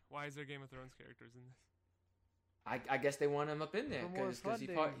why. Why is there Game of Thrones characters in this? I guess they want him up in there For more because he's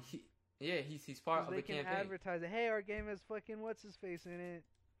funding. he's part 'Cause of they the can campaign. advertise it. Hey, our game has fucking what's his face in it.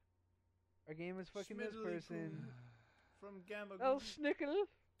 Our game is fucking this Schmiddly person. From Gamma. Oh, Schnickel.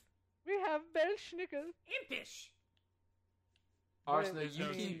 We have Bell Schnickel. Impish. Arsenal, There's no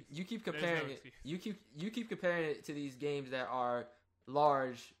excuse. you keep There's comparing no it. excuse. You keep comparing it to these games that are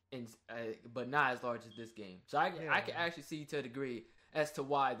large and but not as large as this game. So I can Yeah. actually see to a degree as to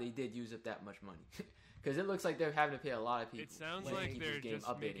why they did use up that much money. Because it looks like they're having to pay a lot of people. It sounds to like keep they're this game just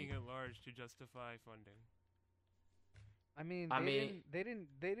updating. making it large to justify funding. I mean, they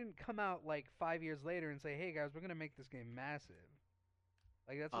didn't come out like 5 years later and say, "Hey guys, we're gonna make this game massive."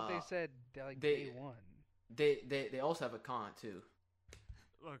 Like that's what they said like they- day one. They also have a con too.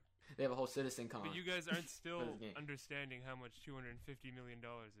 Look, They have a whole citizen con. but you guys aren't still this game. understanding how much $250 million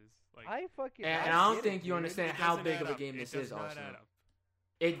is. Like, I fucking. And I I don't get think it, you dude. understand it how doesn't big add of a up. game It this does is, not Arsenal. add up.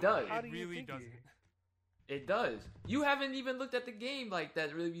 It does. How It do you really think doesn't. you- It does. You haven't even looked at the game like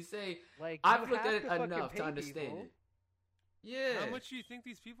that. Really, you say Like I've you looked have at to it fucking enough to pay understand people. it. Yeah. How much do you think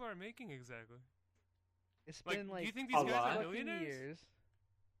these people are making exactly? It's Like, been do like you think a these guys lot. are fucking millionaires? years,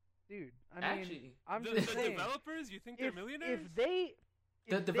 dude. I mean, Actually, I'm the just saying. developers, you think they're millionaires? If they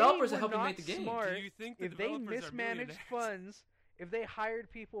The if developers they are were helping not make the game. Smart, do you think the if they developers are mismanaged millionaires? funds, if they hired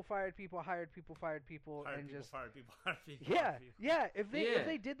people, fired people, hired people, fired people, Fired and people, just fired people, fired people. yeah, fired people. yeah. If Yeah.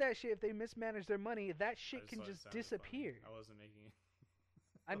 they did that shit, if they mismanaged their money, that I shit can thought it just sounded disappear. funny. I wasn't making it.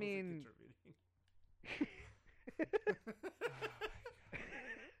 I wasn't mean, contributing.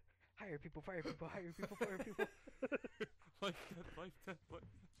 hire people, fire people, hire people, fire people. Life, death.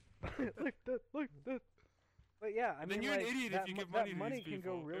 like that. But yeah, I And mean, then you're like, an idiot that, if you give that money to money these can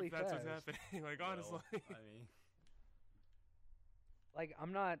people. go really if that's fast. what's happening, like honestly. Well, I mean, Like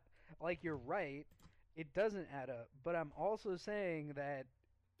I'm not like you're right. It doesn't add up, but I'm also saying that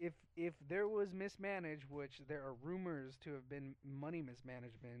if there was mismanaged, which there are rumors to have been money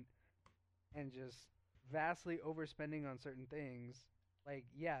mismanagement and just vastly overspending on certain things, like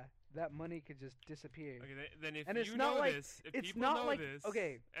yeah, that money could just disappear. Okay, then if And it's you not know like- this, if it's people not know like- this,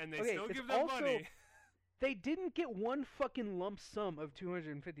 okay, and they okay, still it's give them also- money, They didn't get one fucking lump sum of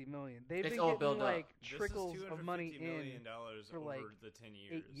 250 million. They've It's been all getting built up. like this trickles is of money $250 in. million for, over like, the 10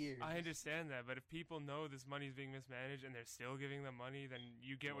 years. 8 years. I understand that. But if people know this money is being mismanaged and they're still giving them money, then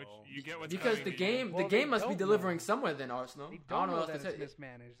you get Well, what's because coming the to game you. Well, the they game must be don't delivering know. somewhere. Then Arsenal. They I don't don't know know what that else to it's tell you.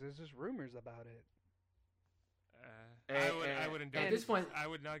 mismanaged. There's just rumors about it. I wouldn't do at this. this point- I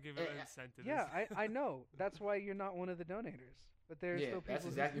would not give it a cent to Yeah, this. I know. That's why you're not one of the donators. But there's Yeah, still people that's who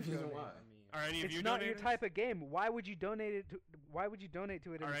exactly do the reason donate. why. I mean, Are any of It's you not your donators? type of game. Why would you donate it to? Why would you donate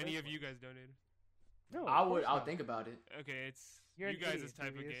to it? Are in the any first of you place? guys donated? No, I of would. course I'll not. think about it. Okay, it's You're you an guys' idiot, type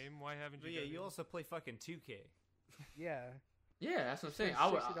of Devious. game. Why haven't you? But yeah, donated? you also play fucking 2K. Yeah. Yeah, that's what I'm saying. Spend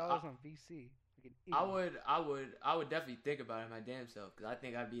I would. $60 on VC. Like an I idiot. would definitely think about it my damn self because I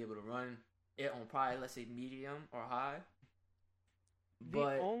think I'd be able to run it on probably let's say medium or high.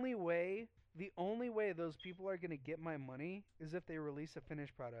 But The only way those people are gonna get my money is if they release a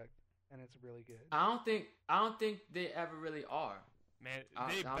finished product and it's really good. I don't think they ever really are. Man, I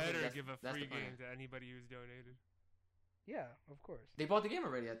they don't think better that's- give a that's free the plan. game to anybody who's donated. Yeah, of course. They bought the game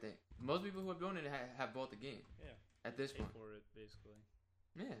already. I think most people who have donated have bought the game Yeah. at this Pay point. for it, basically.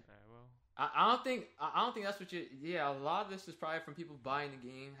 Yeah, Alright, well, I don't think that's what you. Yeah, a lot of this is probably from people buying the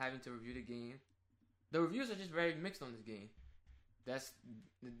game, having to review the game. The reviews are just very mixed on this game. That's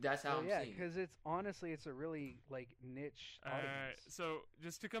how Well, I'm yeah, seeing it. because it's a really like niche alright. audience. So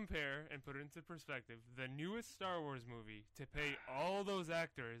just to compare and put it into perspective, the newest Star Wars movie to pay all those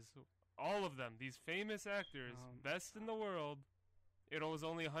actors, all of them, these famous actors, best in the world, it was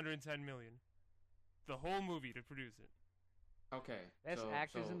only 110 million. The whole movie to produce it. Okay, Best so,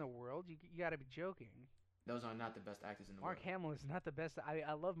 actors so in the world? You gotta be joking. Those are not the best actors in the Mark world. Hamill is not the best.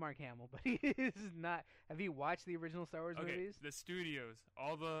 I love Mark Hamill, but he is not. Have you watched the original Star Wars Okay, movies? the studios,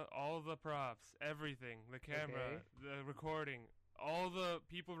 all the props, everything, the camera, Okay. the recording, all the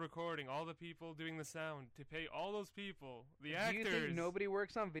people recording, all the people doing the sound, to pay all those people, the Do actors. you think nobody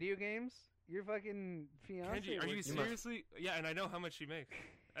works on video games? Your fucking fiance. Kenji, are you works- seriously? Yeah, and I know how much she makes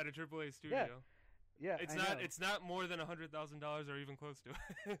at a AAA studio. Yeah, It's I not. know. It's not more than $100,000 or even close to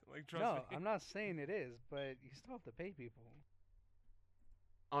it. Like trust No, me. I'm not saying it is, but you still have to pay people.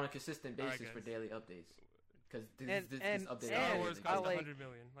 On a consistent Alright, basis for guys. daily updates. Because this And- update Star and Wars I cost like- 100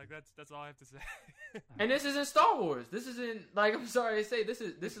 million. Like that's all I have to say. And this isn't Star Wars. This isn't like I'm sorry to say this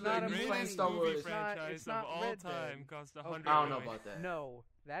is not like a me movie. playing Star movie Wars. franchise It's not of all Red Dead. time cost Okay. 100 I don't know million. about that. No,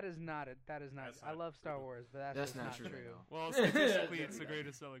 that is not it. That is not. That's I not love Star true. Wars, but that's That's just not not true. true. Well, statistically, it's the Yeah.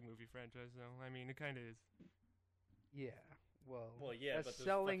 greatest selling movie franchise, though. I mean, it kind of is. Yeah. Well, Well, yeah, as but there's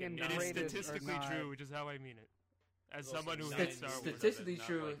selling and fucking It is Greatest greatest are statistically not- true, which is how I mean it. As Well, someone who so hates nine Star movies Wars, of Statistically not,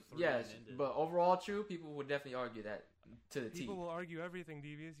 true, like, three yes, ended. but overall true, people would definitely argue that to the T. people will argue everything.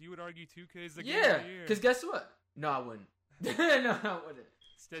 Devious, you would argue 2K is the game Yeah, of the year. because guess what? No, I wouldn't. No, I wouldn't.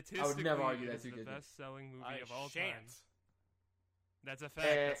 Statistically, never argue that it is the 2K. best-selling movie I of all shan't. time. That's a fact.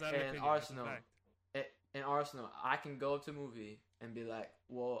 And- That's not an and opinion. Arsenal. That's a fact. In Arsenal, I can go up to a movie and be like,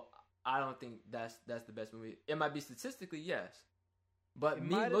 well, I don't think that's the best movie. It might be statistically, yes. But It me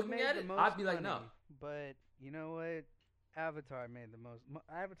might have looking made at the it, most I'd be like, no. money, But you know what? Avatar made the most.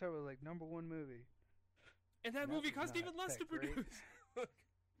 Avatar was like #1 movie. And that That movie was cost not even less to that great. produce.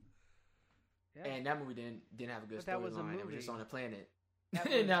 Yeah. And that movie didn't have a good But that was a storyline. It was just movie. on a planet. That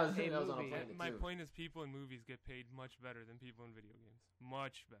And that was was, a that was on a movie. planet My too. point is, people in movies get paid much better than people in video games.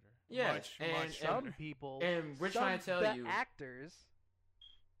 Much better. Yes, much, and- much and- Some better. people. And we're some trying to tell the you. actors.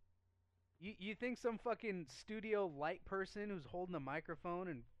 You think some fucking studio light person who's holding a microphone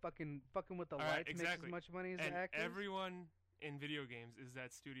and fucking with the All right, lights makes exactly. as much money as And the actors? everyone in video games is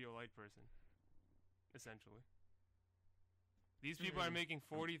that studio light person, essentially. These people are making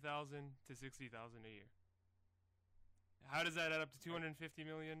 40,000 to 60,000 a year. How does that add up to 250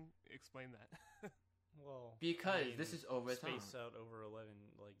 million? Explain that. Well, Because I mean, this is over time. spaced out over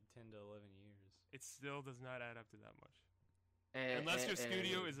 10 to 11 years. It still does not add up to that much. And, Unless your and-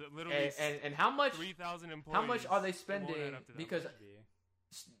 studio is literally and how much 3,000 employees. how much are they it won't spending? add up to that Because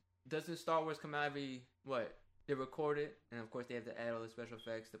much. doesn't Star Wars come out every what? They record it, and of course they have to add all the special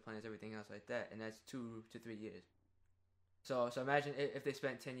effects, the plans, everything else like that, and that's 2 to 3 years. So imagine if they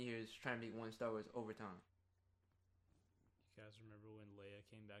spent 10 years trying to make one Star Wars over time. You guys remember when Leia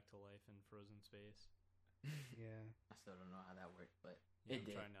came back to life in Frozen Space? Yeah. I still don't know how that worked, but Yeah, it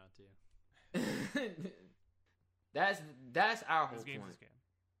did. Try not to. that's our whole This game's point. a scam.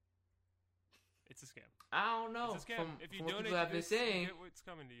 It's a scam. I don't know. It's a scam. From, If you from what donate people have to been this, you saying, get what's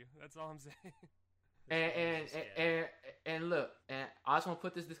coming to you. That's all I'm saying. and look, and I just want to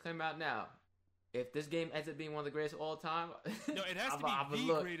put this disclaimer out now. If this game ends up being one of the greatest of all time, No, it has to I'ma be the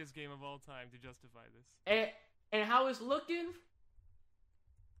look. greatest game of all time to justify this. And how it's looking,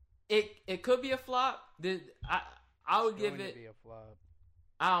 it could be a flop. I would It's give going it. to be a flop.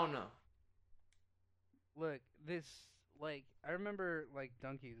 I don't know. Look, this like I remember like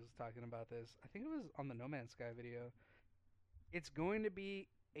Donkey was talking about this. I think it was on the No Man's Sky video. It's going to be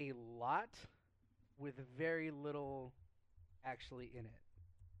a lot with very little actually in it.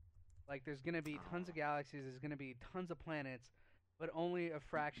 Like there's going to be tons of galaxies, there's going to be tons of planets, but only a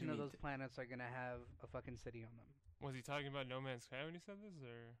fraction You of mean those planets are going to have a fucking city on them. Was he talking about No Man's Sky when he said this,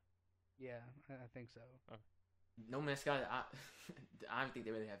 or? Yeah, I think so. No Man's Sky. I don't think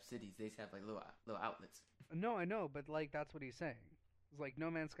they really have cities. They just have like little outlets. No, I know, but like that's what he's saying. It's like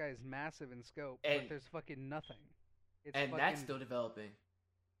No Man's Sky is massive in scope, And- but there's fucking nothing. It's And fucking, that's still developing.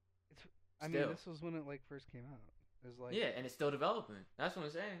 I mean, still. this was when it like first came out. There's like Yeah, and it's still developing. That's what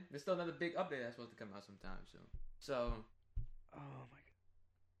I'm saying. There's still another big update that's supposed to come out sometime soon. So, oh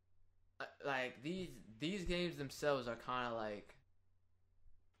my like these games themselves are kind of like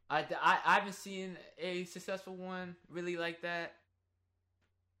I haven't seen a successful one really like that.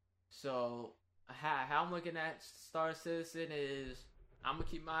 So how I'm looking at Star Citizen is I'm gonna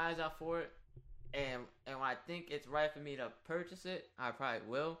keep my eyes out for it, and when I think it's right for me to purchase it, I probably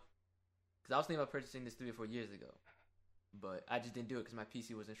will. Because I was thinking about purchasing this 3 or 4 years ago, but I just didn't do it because my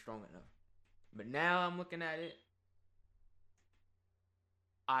PC wasn't strong enough. But now I'm looking at it.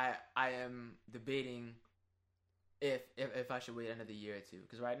 I am debating if I should wait another year or two,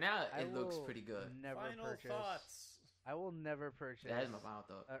 because right now I it looks will pretty good. Never Final purchase. thoughts. I will never purchase That is my final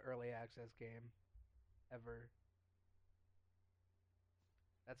thought. an early access game, ever.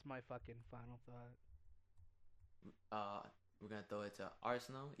 That's my fucking final thought. We're gonna throw it to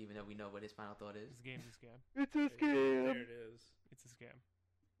Arsenal, even though we know what his final thought is. This game's a scam. It's a There scam. it is. It's a scam.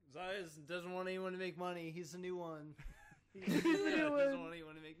 Zayas doesn't want anyone to make money. He's the new one. He He's the new doesn't one. want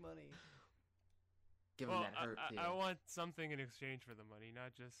anyone to make money. Give him Well, that hurt. I want something in exchange for the money,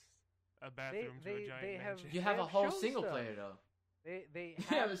 not just a bathroom to a they giant have- mansion. You have They a have whole show single stuff. player though. They Yeah,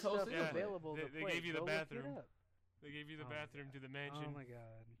 have this whole stuff single player. available to They play. gave you the Go look it bathroom. up. They gave you the Oh my bathroom to the God. mansion. Oh my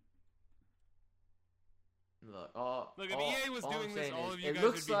god. Look, Look, if EA was all I'm doing this, saying all is, of you it guys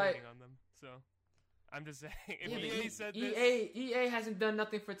looks would be like hating on them. So, I'm just saying, if yeah, but EA said this, EA hasn't done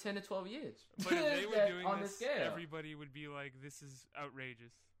nothing for 10 to 12 years. but if they were That- doing on this, the scale. everybody would be like, "This is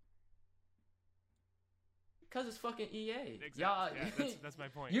outrageous." Because it's fucking EA. Exactly. Y'all, Yeah, that's my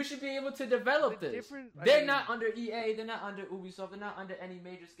point. you should be able to develop The this. difference- I They're mean- not under EA. They're not under Ubisoft. They're not under any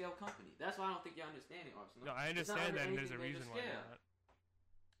major scale company. That's why I don't think you're understanding Arsenal. No, I It's not understand under that, and there's a anything major reason why scale. not.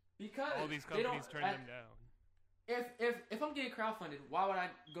 Because All these they don't- companies turn them down. If I'm getting crowdfunded, why would I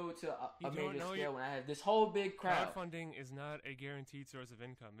go to You a don't major know scale when I have this whole big crowd? Crowdfunding is not a guaranteed source of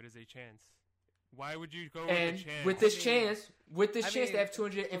income. It is a chance. Why would you go And with a chance? with this I mean- chance, I they mean, have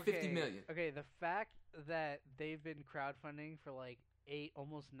 250 okay, million. Okay, the fact that they've been crowdfunding for like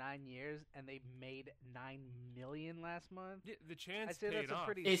almost 9 years, and they made 9 million last month. Yeah, the chance I'd say paid that's a off.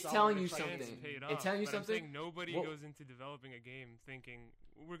 pretty. It's solid telling you The chance fucking- something. paid It's off, telling you but I'm something. saying nobody Well- goes into developing a game thinking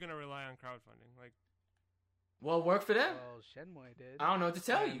we're gonna rely on crowdfunding. Like, Well, work for them. Well, Shenmue did. I don't know what to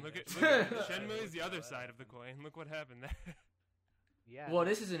tell man, you. look at Shenmue is the other side of the coin. Look what happened there. Yeah. Well,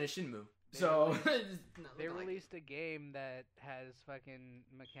 this isn't a Shinmu, They so released- it's not They looking like it. released a game that has fucking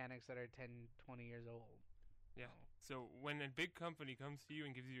mechanics that are 10, 20 years old. Yeah. So when a big company comes to you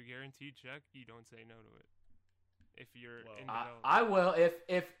and gives you a guaranteed check, you don't say no to it. If you're Well, in I, development. I will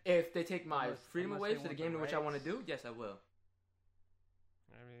if they take my freedom unless away they for the want game the in which I want to rights. do. Yes, I will.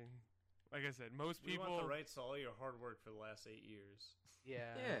 I mean, like I said, most We people. want the rights to all your hard work for the last 8 years.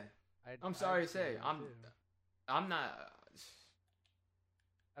 Yeah. Yeah, I'd- I'm sorry I'd to say, that I'm too. I'm not.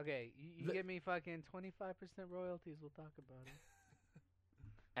 Okay, you The- give me fucking 25% royalties. We'll talk about it.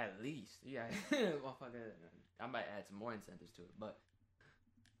 At least, yeah. Motherfucker, I might add some more incentives to it, but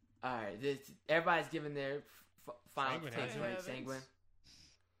all right. Everybody's giving their final Sanguine takes, hasn't. right? Haven't. Sanguine.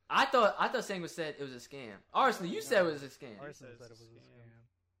 I thought Sanguine said it was a scam. Arsenal, you said it was a scam. Arsenal says said it it's was a a scam.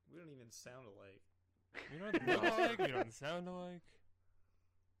 scam. We don't even sound alike. We don't look alike. We don't sound alike.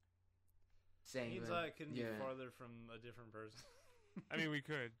 Means Sanguine. I couldn't yeah. be farther from a different person. I mean, we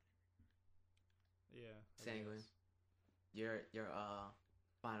could. Yeah. I Sanguine. guess. Your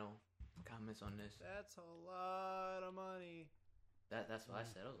final comments on this. That's a lot of money. That's what I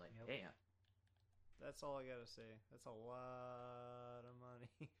said. I was like, Yep. damn. That's all I gotta say. That's a lot of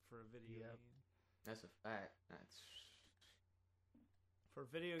money for a video Yep. game. That's a fact. That's For a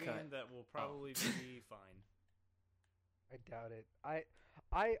video Cut. game that will probably be fine. I doubt it.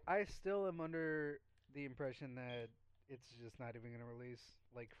 I still am under the impression that it's just not even gonna release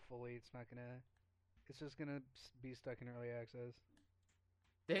like fully. It's not gonna. It's just gonna be stuck in early access.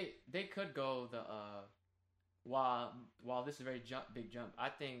 they could go the while this is a very big jump. I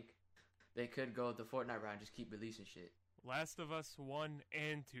think they could go the Fortnite route and just keep releasing shit. Last of Us 1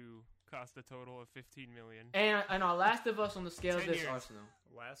 and 2 cost a total of $15 million. And our Last of Us on the scale of 10 this years. Arsenal.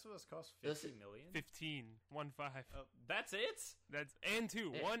 Last of Us cost Listen, 50 million. 15, 1-5. That's it. That's and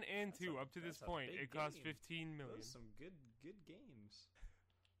 2, Yeah. 1 and That's 2. a- Up to this that's a point, big it cost game. 15 million. Those are some good games.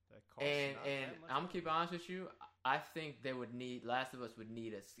 That cost And not and that much I'm gonna money. keep honest with you. I think they would need Last of Us would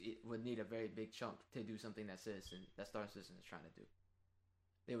need a very big chunk to do something that Star Citizen is trying to do.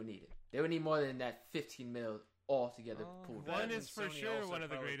 They would need it. They would need more than that 15 mil altogether pulled one together. is for Sony sure also one of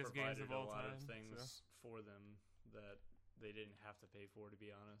the probably greatest games provided of all a lot time. of things So. for them that they didn't have to pay for, to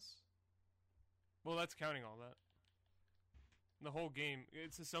be honest. Well, that's counting all that. The whole game,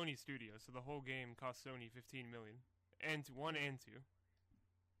 it's a Sony studio, so the whole game cost Sony $15 million, and 1 and 2.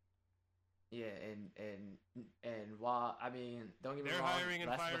 Yeah, and while I mean, don't get me They're wrong, hiring and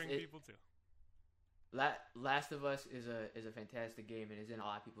Last of Us firing people too. Last of Us is a fantastic game and is in a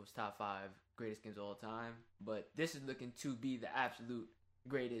lot of people's top 5 greatest games of all time. But this is looking to be the absolute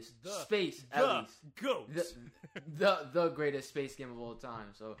greatest the greatest space game of all time.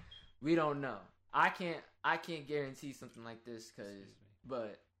 So we don't know. I can't guarantee something like this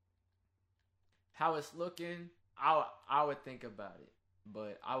but how it's looking, I would think about it.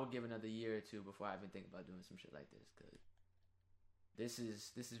 But I would give another year or 2 before I even think about doing some shit like this, because this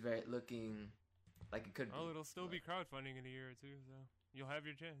is very looking like it could be. Oh, it'll still be crowdfunding in a year or 2, so you'll have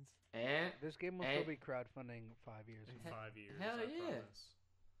your chance. And this game will still be crowdfunding 5 years. In 5 years, hell I yeah. promise.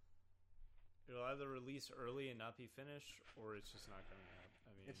 It'll either release early and not be finished, or it's just not going to happen.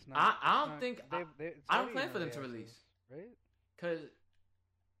 I mean, It's not. I don't think it's I don't already plan in for them early to access, release. right? Cause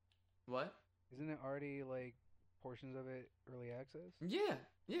what? Isn't it already like portions of it early access? Yeah,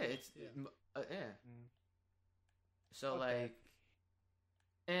 it's Yeah. yeah. Mm. So Okay. like,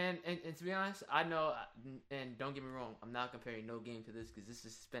 and to be honest, I know, and don't get me wrong, I'm not comparing no game to this because this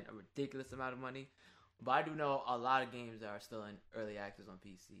has spent a ridiculous amount of money. But I do know a lot of games that are still in early access on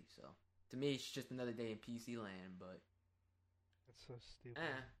PC. So to me, it's just another day in PC land. But That's so stupid.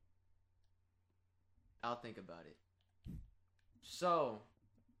 I'll think about it. So,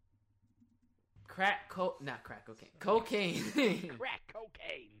 not crack cocaine. Cocaine. Crack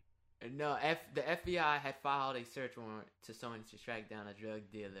cocaine. No, the FBI had filed a search warrant to Sony to track down a drug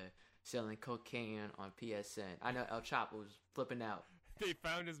dealer selling cocaine on PSN. I know El Chapo was flipping out. They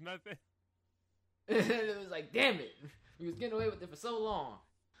found his method. It was like, damn it, we was getting away with it for so long.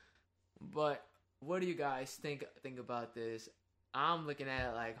 But what do you guys think about this? I'm looking at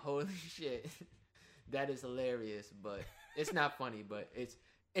it like, holy shit, that is hilarious. But it's not funny. But it's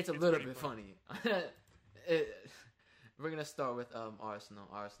a little bit funny. We're gonna start with Arsenal,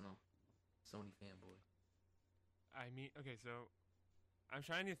 Sony fanboy. I mean, okay, so I'm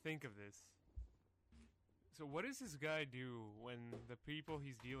trying to think of this. So what does this guy do when the people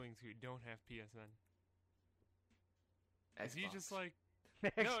he's dealing to don't have PSN? Is he just like,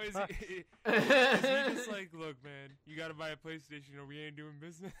 no, is he just like, look, man, you gotta buy a PlayStation or we ain't doing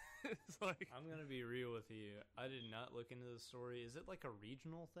business? It's like, I'm going to be real with you. I did not look into the story. Is it like a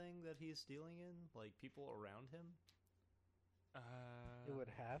regional thing that he's dealing in? Like people around him? It would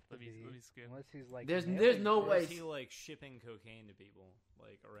have to let me skip. unless he's like. There's mailing no it. Or way. is he like shipping cocaine to people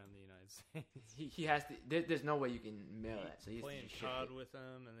like around the United States? He has to. There's no way you can mail that. So he's Playing just ship COD it. with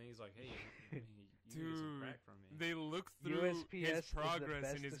them, and then he's like, "Hey, you need some Dude, crack from me." they look through USPS his is the progress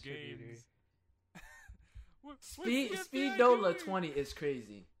best in his distributor. games. What's Speed the FBI Dola doing? 20 is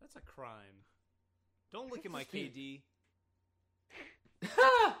crazy. That's a crime. Don't look at my KD.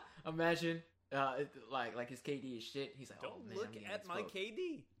 Imagine, like his KD is shit. He's like, Don't oh man, look I'm getting at my exposed.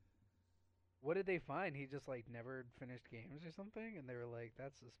 KD. What did they find? He just like never finished games or something, and they were like,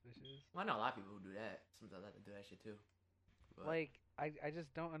 "That's suspicious." Well, I know a lot of people who do that. Sometimes I like to do that shit too. But Like, I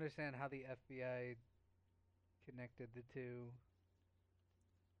just don't understand how the FBI connected the two.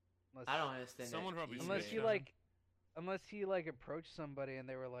 Unless, I don't understand. Someone that probably either. unless switched he on. unless he like approached somebody and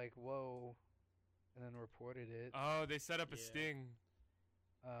they were like, "Whoa," and then reported it. Oh, they set up a Yeah. sting.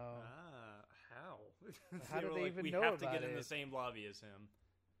 Oh, How? How They did were they like, even we know have to about get in the it? same lobby as him.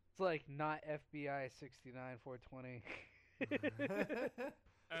 it's like not FBI 69420.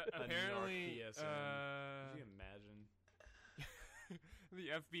 Apparently, narc PSN. Could you imagine?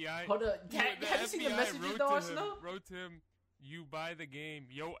 the FBI. Hold up, the have you seen the FBI messages wrote though, to Arsenal? him, wrote to him, "You buy the game,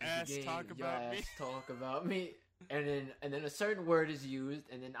 yo The ass game, talk your about me." ass talk about me. And then a certain word is used,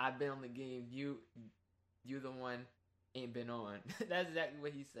 and then I've been on the game. You the one ain't been on. That's exactly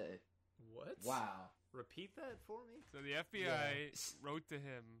what he said. What? Wow. Repeat that for me. So the FBI wrote to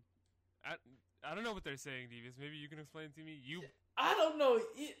him. I don't know what they're saying, Devious. Maybe you can explain it to me. I don't know.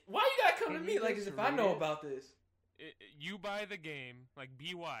 Why you gotta come Can to you me like as just if I read know it? about this? You buy the game, like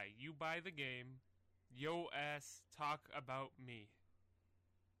BY. You buy the game, yo ass talk about me.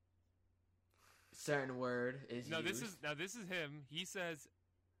 Certain word is No, used. this is him. He says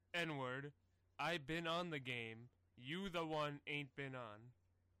N word. I been on the game. You the one ain't been on.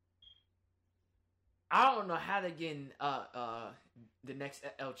 I don't know how they're getting the next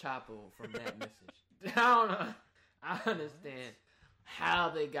El Chapo from that message. I don't know. I understand how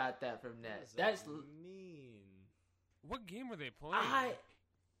they got that from What that. does That's that mean? What game were they playing?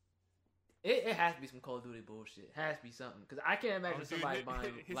 It has to be some Call of Duty bullshit. It has to be something. Because I can't imagine somebody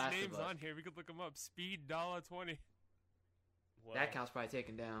buying his Last name's of Us. on here. We could look him up. Speed $20. Well, That account's probably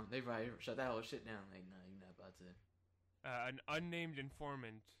taken down. They probably shut that whole shit down. Like, no, you're not about to. An unnamed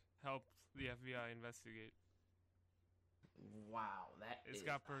informant helped the FBI investigate. Wow, that It's is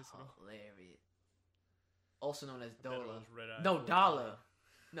got personal. hilarious. Also known as I bet it Dola. was Red Eye No, 4. Dollar.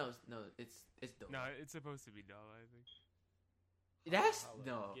 No, it's Dola. No, it's supposed to be Dollar, I think. That's Holla,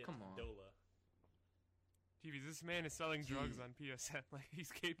 no. get Come on. Dola. TV, this man is selling drugs Gee. on PSN. Like,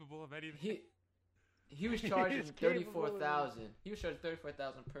 he's capable of anything. He was charging He's capable of- 34,000. He was charging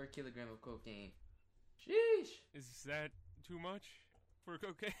 34,000 per kilogram of cocaine. Sheesh. Is that too much for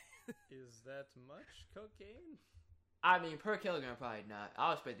cocaine? Is that much cocaine? I mean, per kilogram, probably not. I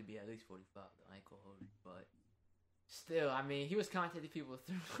was expect it to be at least 45. Though. I ain't gonna hold it, but still, I mean, he was contacting people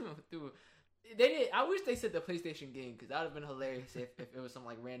through. They did. I wish they said the PlayStation game because that would have been hilarious if it was some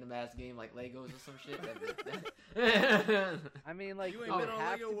like random ass game like Legos or some shit. I mean, like, You it ain't would been on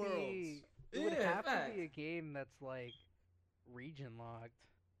have Lego to Worlds. be. It would Yeah, have facts. to be a game that's like region locked.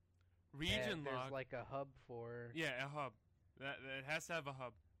 Region There's lock. like a hub for. Yeah, a hub. That it has to have a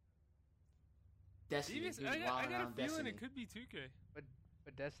hub. Destiny. Devious, He was I got wilding a out on feeling Destiny. it could be 2K.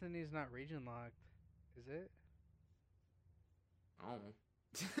 But Destiny's not region locked, is it? Oh.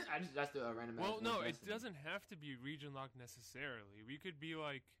 That's still a random. Well, ass no, one it Destiny. doesn't have to be region locked necessarily. We could be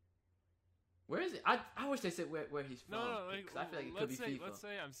like, Where is it? I wish they said where he's from. no, like, 'cause I feel like it could let's be say, FIFA. let's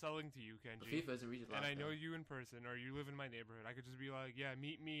say I'm selling to you, But Kenji, FIFA isn't region and I locked, know though. you in person, or you live in my neighborhood. I could just be like, yeah,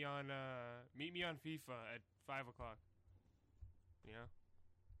 meet me on FIFA at 5:00. You know,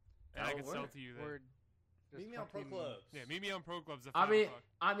 and I That'll could sell work. to you then. Or just Meet me on Pro fucking- Clubs. Yeah, meet me on Pro Clubs at I 5:00.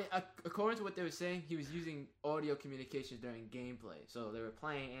 mean, according to what they were saying, he was using audio communications during gameplay, so they were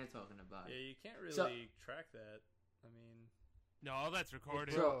playing and talking about Yeah, it. you can't really So- track that. I mean, No, all that's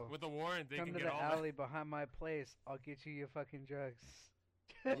recorded. Bro. With a warrant, they Come can to get the all alley behind my place. I'll get you your fucking drugs.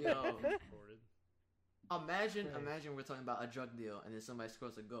 Yo. recorded. Imagine, Right. imagine we're talking about a drug deal, and then somebody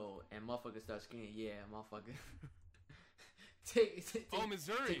scores a goal, and motherfucker starts screaming, "Yeah, motherfucker." take, Oh,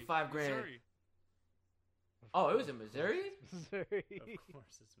 Missouri. take $5 grand. Missouri. Oh, it was in Missouri? Missouri. Of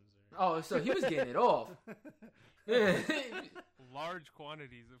course, it's Missouri. Oh, so he was getting it off. Large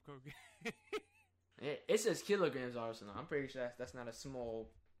quantities of cocaine. It says kilograms arsenal. I'm pretty sure that's not a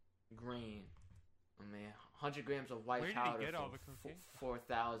small grain. I mean, 100 grams of white Where did he powder get all for the cocaine?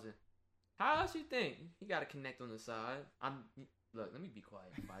 4,000. How else you think? He got to connect on the side. Look. Let me be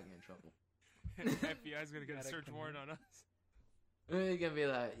quiet before I get in trouble. FBI's gonna get a Gotta search come warrant in. on us. They're gonna be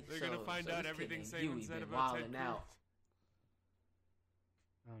like, They're gonna find so out this kid everything named Saban Huey said been about Ted wilding Cruz. out.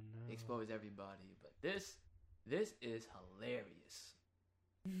 Oh no. Expose everybody. But this is hilarious.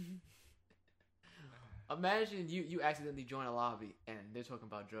 Imagine you accidentally join a lobby and they're talking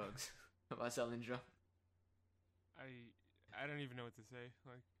about drugs, about selling drugs. I don't even know what to say.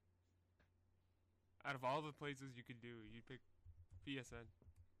 Like, out of all the places you could do, you'd pick PSN.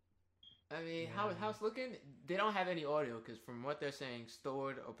 I mean, Yeah. how it's looking, they don't have any audio because from what they're saying,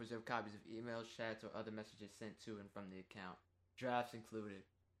 stored or preserved copies of emails, chats, or other messages sent to and from the account, drafts included.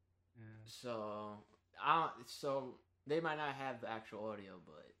 Yeah. So they might not have the actual audio,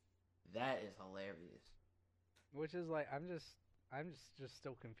 but that is hilarious. Which is like, I'm just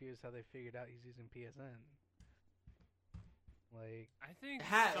still confused how they figured out he's using PSN. Like, I think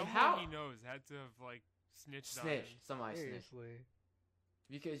How- someone he knows had to have like snitched on him. Somebody snitched. seriously.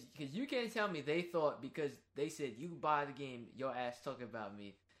 Because you can't tell me they thought because they said you buy the game, your ass talking about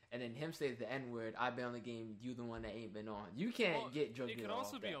me, and then him say the N word, I been on the game, you the one that ain't been on. You can't Well, get drug It deal could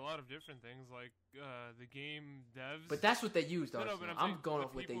also off be that. a lot of different things, like the game devs. But that's what they used, no, Arsenal. but I'm saying going the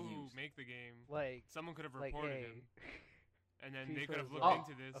off what they people used. who make the game. Like, Someone could have like, reported hey, him, and then they could have FIFA's looked like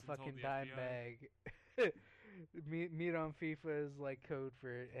into this a and told fucking the dime FBI. bag. Meat on FIFA is like code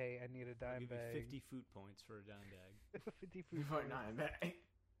for, hey, I need a I'll dime give you bag. 50 food points for a dime bag. 50 food For points. nine bag.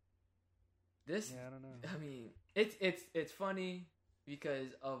 This, Yeah, I don't know. I mean, it's funny because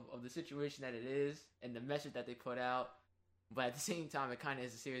of the situation that it is and the message that they put out, but at the same time, it kind of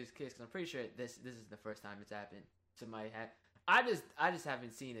is a serious case because I'm pretty sure this is the first time it's happened. Somebody had, I just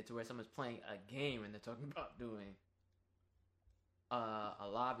haven't seen it to where someone's playing a game and they're talking about doing a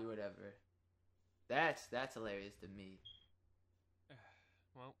lobby or whatever. That's hilarious to me.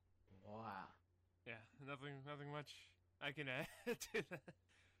 Well, Wow. yeah, nothing much I can add to that.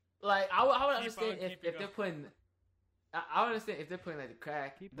 Like I would Keep understand on if keeping they're on. putting, I would understand if they're putting like the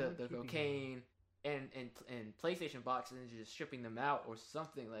crack, Keep the on keeping cocaine, and PlayStation boxes and just shipping them out or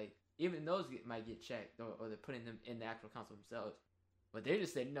something. Like even those might get checked or they're putting them in the actual console themselves. But they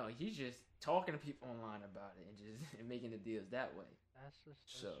just said no. He's just talking to people online about it and just and making the deals that way. That's just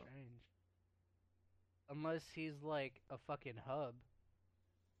so So. strange. unless he's like a fucking hub,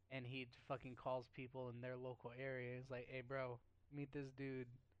 and he fucking calls people in their local area. It's like, hey, bro, meet this dude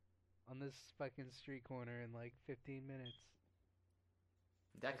on this fucking street corner in like 15 minutes.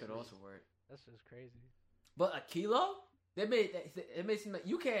 That could also work. That's just crazy. But a kilo? It may seem like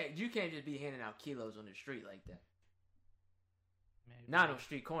you can't just be handing out kilos on the street like that. Maybe. Not on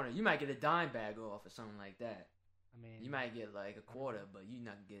street corner. You might get a dime bag off or something like that. I mean, You might get like a quarter, but you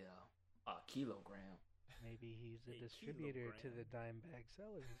not get a kilogram. maybe he's a A distributor to kilogram. the dime bag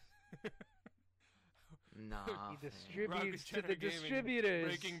sellers. Nah. He fam. distributes to Cheddar the Gaming, distributors.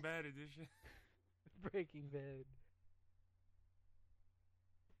 Breaking Bad edition. Breaking Bad.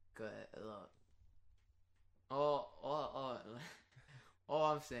 Good. Look. All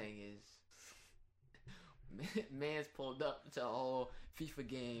I'm saying is, man's pulled up to a whole FIFA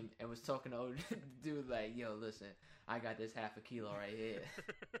game and was talking to old dude like, "Yo, listen, I got this half a kilo right here."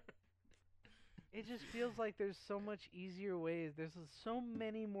 It just feels like there's so much easier ways. There's so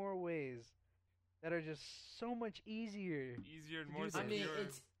many more ways that are just so much easier. Easier and To more do I this. mean, secure.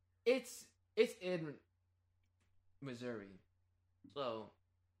 it's in Missouri, so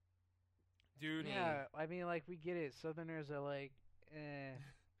Dude, Yeah, I mean, like, we get it. Southerners are like,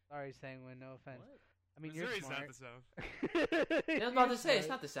 sorry, Sanguine, no offense. What? I mean, Missouri's you're not smart. the South. I was about to say it's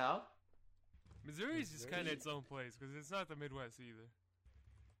not the South. Missouri's just kind of Missouri. its own place because it's not the Midwest either.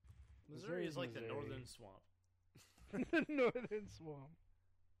 Missouri is like the Missouri. northern swamp. the northern swamp.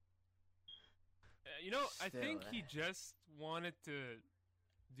 You know, I Still, think he that- just wanted to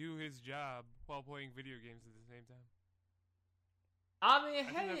do his job while playing video games at the same time. I mean,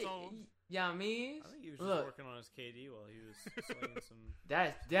 think hey, that's all. yeah, I mean, I think he was just look, working on his KD while he was slinging some.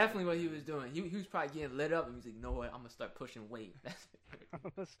 that's definitely what he was doing. He was probably getting lit up, and he was like, "You know what? I'm gonna start pushing weight." That's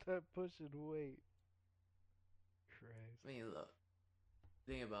I'm gonna start pushing weight. Christ. I mean, look,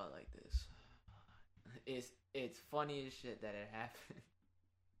 think about it like this. It's funny as shit that it happened.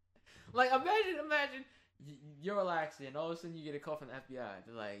 Like, imagine you're relaxing, and all of a sudden you get a call from the FBI.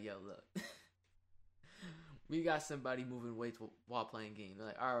 They're like, "Yo, look, we got somebody moving weights while playing games." They're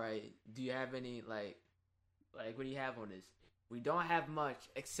like, "All right, do you have any like what do you have on this?" "We don't have much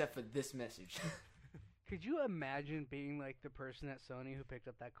except for this message." Could you imagine being like the person at Sony who picked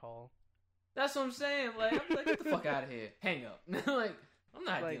up that call? That's what I'm saying. Like, I'm like, get the fuck out of here. Hang up. Like, I'm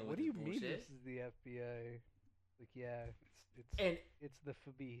not Like, dealing what with do you this mean bullshit. this is the FBI? Like, yeah, And it's the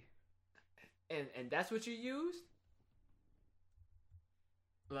FBI. and that's what you used?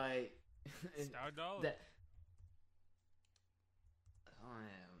 Like, and Star Dollar. that. Oh,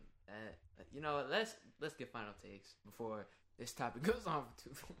 man, you know what? Let's get final takes before this topic goes on for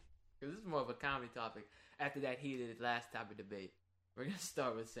too long. Because this is more of a comedy topic. After that heated last topic debate, we're gonna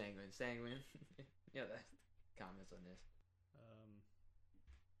start with Sanguine. Sanguine, yeah, that's comments on this.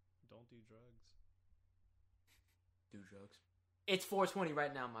 Don't do drugs. Do drugs. It's 4:20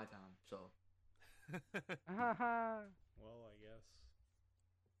 right now, my time. So Haha. Well, I guess.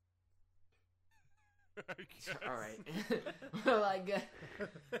 I guess. all right. Well, I guess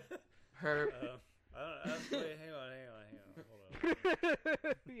her. Wait, hang on. Hold on.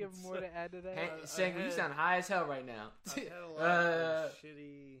 You have more to add to that? Sanguine, you sound high as hell right now. I've had a lot of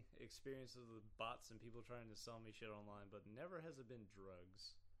shitty experiences with bots and people trying to sell me shit online, but never has it been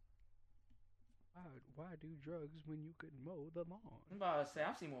drugs. Why do drugs when you could mow the lawn? I'm about to say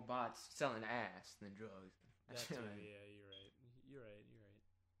I've seen more bots selling ass than drugs. That too, yeah, you're right.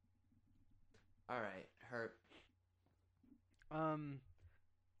 All right, her.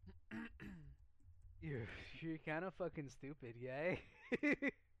 You're kind of fucking stupid, yeah.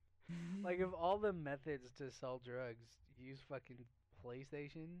 Like, of all the methods to sell drugs, use fucking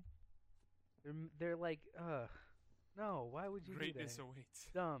PlayStation. They're like, no. Why would you Greatness do that? awaits.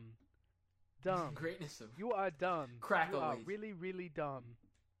 Dumb. Greatness of You are dumb. Crack you are awaits. really, really dumb.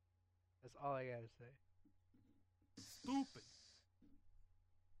 That's all I gotta say. Stupid.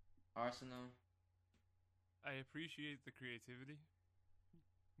 Arsenal. I appreciate the creativity,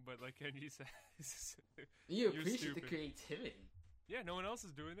 but like Kenji says, You You're appreciate the stupid. creativity. yeah, no one else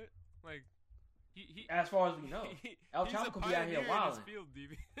is doing it. Like, he As far as we know, El he's a Chapo could be out here pioneer in his wilding. field,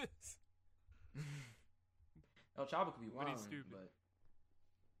 Devious. El Chapo could be But he's wilding, stupid. but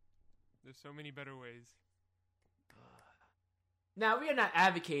There's so many better ways. now we are not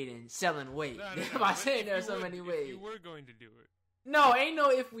advocating selling weight by but saying if there are you so would- many if ways. you were going to do it. No, ain't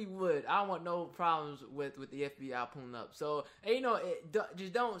no if we would. I don't want no problems with the FBI pulling up. So ain't no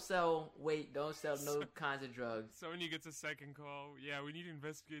just don't sell weight. Don't sell no kinds of drugs Sony gets a second call. Yeah, we need to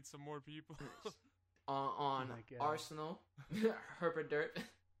investigate some more people. on my God. Arsenal. Herper Dirt.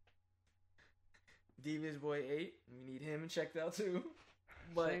 Devious Boy 8. We need him checked out too.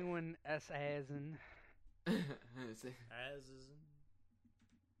 But Sanguine S. Hazen. As is.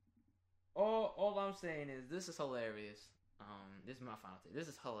 All I'm saying is this is hilarious. This is my final take. This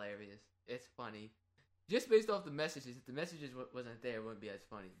is hilarious. It's funny. Just based off the messages. If the messages wasn't there, it wouldn't be as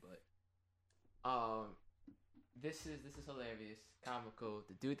funny. But this is hilarious, comical.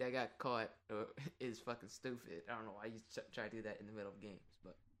 The dude that got caught is fucking stupid. I don't know why you try to do that in the middle of games,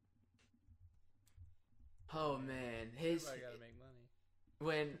 but oh man, Everybody gotta make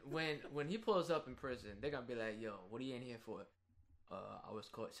money. when he pulls up in prison, they're gonna be like, "Yo, what are you in here for?" I was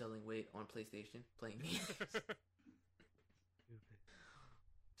caught selling weight on PlayStation, playing games.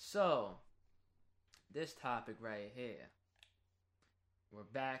 So, this topic right here, we're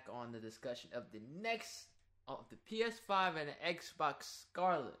back on the discussion of the PS5 and the Xbox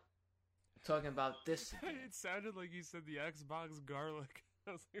Scarlet. Talking about this. It sounded like you said the Xbox garlic.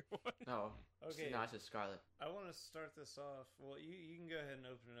 I was like, what? No. Okay. No, it's just Scarlet. I want to start this off. Well, you can go ahead and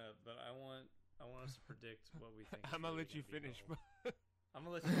open it up, but I want us to predict what we think. I'm gonna let you finish. I'm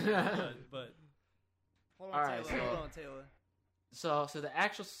gonna let you finish, but hold on, All right, Taylor. Hold on, Taylor. So the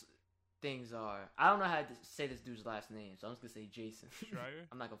actual things are, I don't know how to say this dude's last name, so I'm just gonna say Jason. Schreier?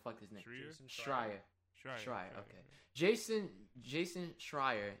 I'm not gonna fuck his name. Schreier? Schreier. Okay. Jason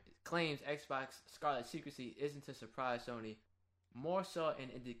Schreier claims Xbox Scarlet secrecy isn't to surprise Sony, more so an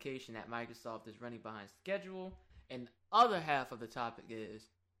indication that Microsoft is running behind schedule. And the other half of the topic is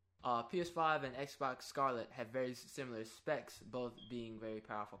PS5 and Xbox Scarlet have very similar specs, both being very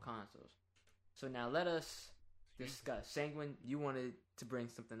powerful consoles. So now let us discuss. Sanguine, you wanted to bring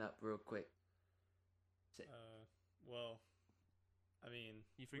something up real quick. Well, I mean,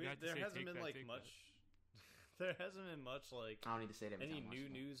 You forgot to there say hasn't take been that, like take much. There hasn't been much like I don't need to say it every any time. new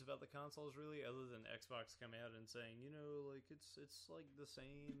news about the consoles really, other than Xbox coming out and saying, like it's like the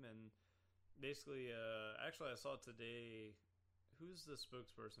same. And basically, actually, I saw today. Who's the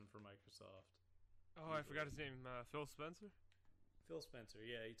spokesperson for Microsoft? Oh, I forgot his name. Phil Spencer? Phil Spencer.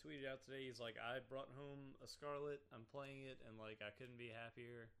 Yeah, he tweeted out today. He's like, I brought home a Scarlet. I'm playing it, and like I couldn't be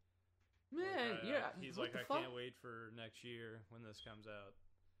happier. Man, He's what like, the I fuck? can't wait for next year when this comes out.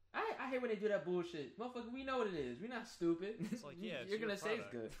 I hate when they do that bullshit. Motherfucker, we know what it is. We're not stupid. It's like, yeah, it's you're your gonna say it's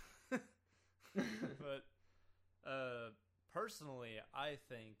product. good. But personally, I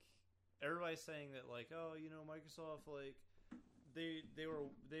think everybody's saying that like, oh, Microsoft, like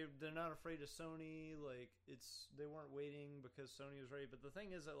they're not afraid of Sony, like they weren't waiting because Sony was ready. But the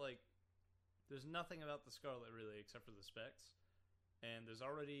thing is that like there's nothing about the Scarlet really except for the specs, and there's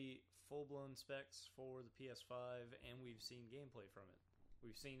already full-blown specs for the PS5, and we've seen gameplay from it.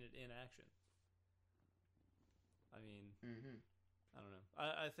 We've seen it in action. I mean, I don't know.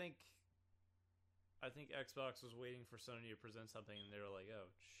 I think Xbox was waiting for Sony to present something, and they were like, "Oh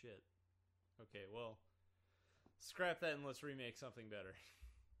shit, okay, well, scrap that and let's remake something better."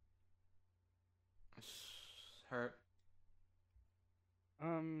 Hurt.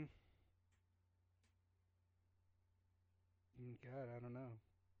 God, I don't know.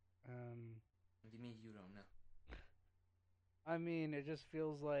 What do you mean you don't know? I mean, it just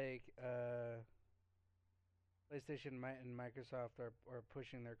feels like PlayStation and Microsoft are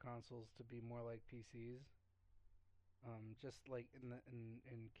pushing their consoles to be more like PCs. Just like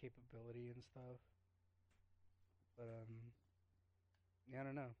in capability and stuff. But yeah, I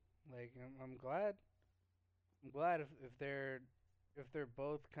don't know. Like I'm glad. I'm glad if they're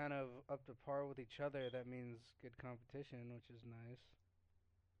both kind of up to par with each other. That means good competition, which is nice.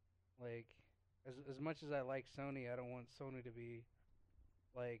 Like as much as I like Sony, I don't want Sony to be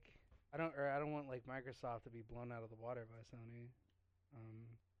like I don't want like Microsoft to be blown out of the water by Sony.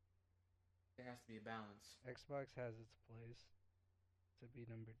 There has to be a balance. Xbox has its place to be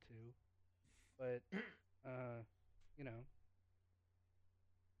number 2, but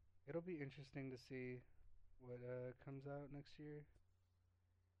it'll be interesting to see what comes out next year.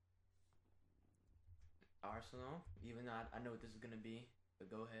 Arsenal, even though I know what this is gonna be, but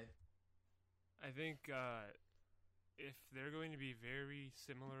go ahead. I think if they're going to be very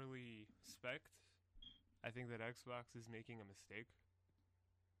similarly spec'd, I think that Xbox is making a mistake.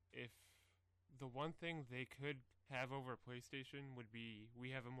 If the one thing they could have over PlayStation would be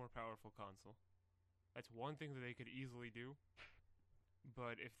we have a more powerful console. That's one thing that they could easily do.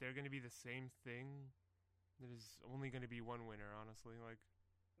 But if they're going to be the same thing, there's only going to be one winner, honestly. Like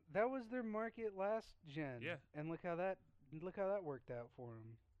that was their market last gen. Yeah. And look how that worked out for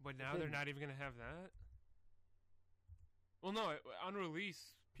them. But now they're not even going to have that? Well, no, on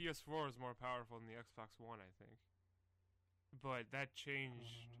release, PS4 is more powerful than the Xbox One, I think. But that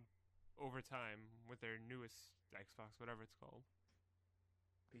changed over time with their newest Xbox, whatever it's called.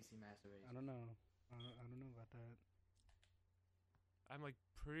 PC Master Race. I don't know. I don't know about that. I'm like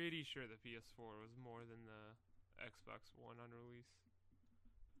pretty sure the PS4 was more than the Xbox One on release.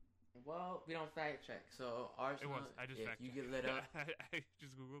 Well, we don't fact check, so It Arsenal. was. I just if fact you checked. get lit up, I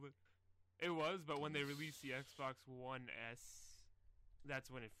just googled it. It was, but when they released the Xbox One S, that's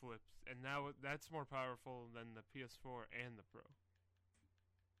when it flips, and now that's more powerful than the PS4 and the Pro.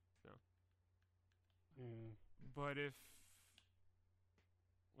 So, but if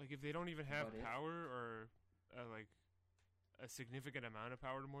they don't even have power or like a significant amount of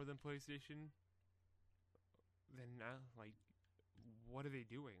power more than PlayStation, then what are they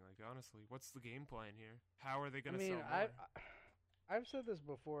doing? Like, honestly, what's the game plan here? How are they going to sell more? I've said this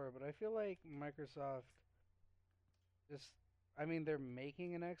before, but I feel like Microsoft they're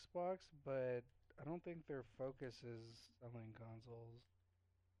making an Xbox, but I don't think their focus is selling consoles.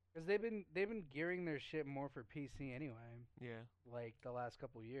 Because they've been gearing their shit more for PC anyway. Yeah. Like the last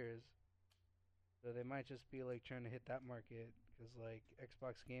couple years. So they might just be like trying to hit that market because like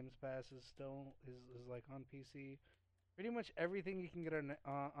Xbox Games Pass is still is like on PC. Pretty much everything you can get on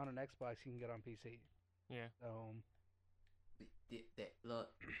an Xbox you can get on PC. Yeah. So look,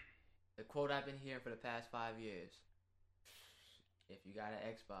 the quote I've been hearing for the past 5 years: if you got an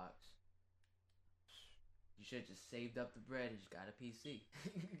Xbox, you should have just saved up the bread and just got a PC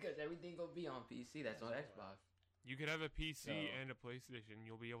because everything gonna be on PC. That's on Xbox. You could have a PC and a PlayStation.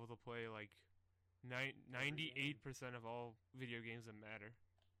 You'll be able to play like 98% of all video games that matter.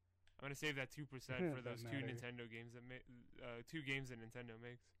 I'm gonna save that 2% for those two Nintendo games that two games that Nintendo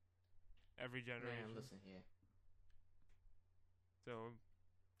makes every generation. Man, listen here. So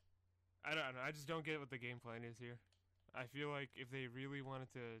I don't know. I just don't get what the game plan is here. I feel like if they really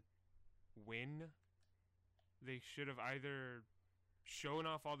wanted to win, they should have either shown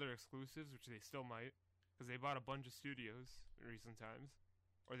off all their exclusives, which they still might, because they bought a bunch of studios in recent times,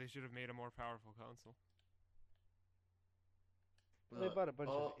 or they should have made a more powerful console. Well, they bought a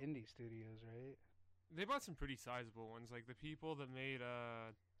bunch of indie studios, right? They bought some pretty sizable ones, like the people that made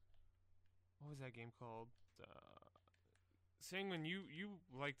what was that game called? Singman, you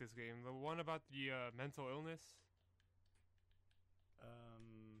like this game, the one about the mental illness.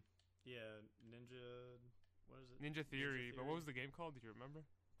 Yeah, Ninja. What is it? Ninja Theory. But what was the game called? Do you remember?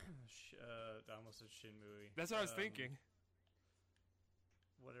 I almost said Shinmue. That's what I was thinking.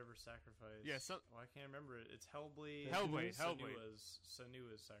 Whatever sacrifice. Yeah, I can't remember it. It's Hellblade. Hellblade.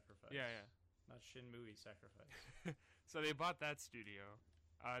 Senua's sacrifice. Yeah. Not Shinmue sacrifice. So they bought that studio.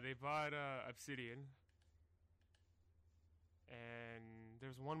 They bought Obsidian. And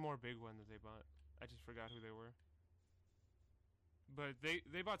there's one more big one that they bought. I just forgot who they were. But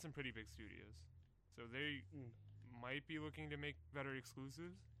they bought some pretty big studios. So they might be looking to make better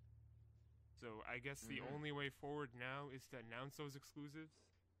exclusives. So I guess the only way forward now is to announce those exclusives.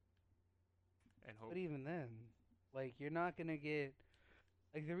 And hope. But even then, like, you're not going to get...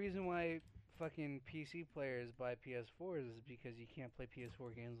 Like, the reason why fucking PC players buy PS4s is because you can't play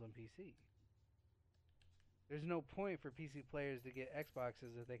PS4 games on PC. There's no point for PC players to get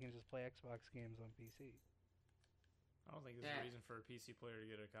Xboxes if they can just play Xbox games on PC. I don't think there's a reason for a PC player to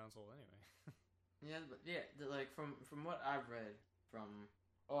get a console anyway. Like from what I've read from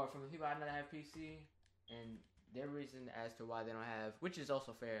the people I know that have PC, and their reason as to why they don't have, which is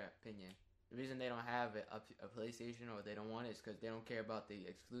also fair opinion, the reason they don't have a PlayStation or they don't want it is because they don't care about the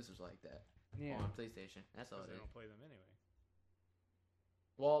exclusives like that on PlayStation. That's all. They don't play them anyway.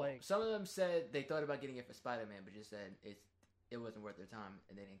 Well, some of them said they thought about getting it for Spider-Man, but just said it wasn't worth their time,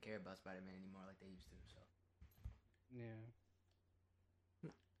 and they didn't care about Spider-Man anymore like they used to. So. Yeah.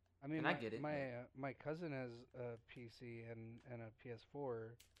 I mean, I get it. My cousin has a PC and a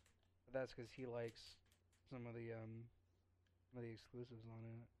PS4. But that's because he likes some of the exclusives on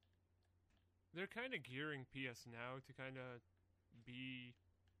it. They're kind of gearing PS Now to kind of be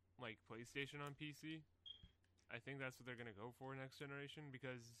like PlayStation on PC. I think that's what they're going to go for next generation,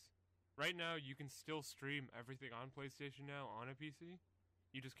 because right now you can still stream everything on PlayStation Now on a PC.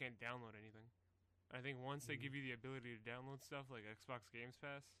 You just can't download anything. I think once they give you the ability to download stuff like Xbox Games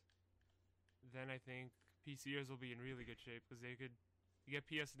Pass, then I think PCers will be in really good shape, because they could get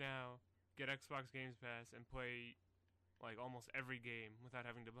PS Now, get Xbox Games Pass, and play like almost every game without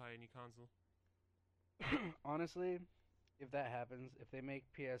having to buy any console. Honestly, if that happens, if they make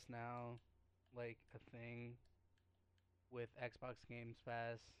PS Now like a thing with Xbox Games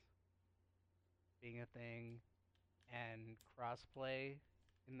Pass being a thing and crossplay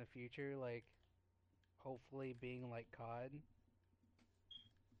in the future, like hopefully being like COD,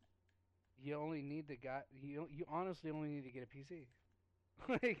 you only need you honestly only need to get a PC.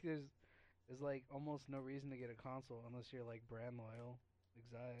 Like there's like almost no reason to get a console unless you're like brand loyal, like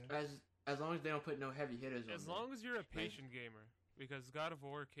Zaya. As long as they don't put no heavy hitters on. As long as you're a patient gamer. because God of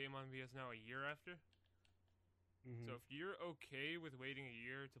War came on PS Now a year after. Mhm. So if you're okay with waiting a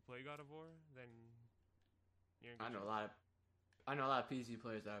year to play God of War, then you're in good I know shape. a lot of PC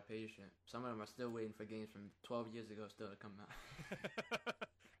players that are patient. Some of them are still waiting for games from 12 years ago still to come out.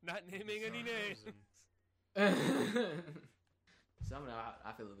 Not naming any names. Some of them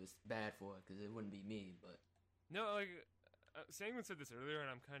I feel it was bad for because it wouldn't be me, but No, like Sanguine said this earlier, and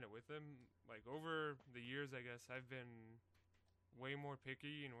I'm kind of with him. Like over the years, I guess I've been way more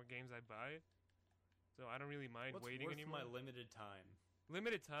picky in what games I buy, so I don't really mind What's waiting worth anymore. my limited time?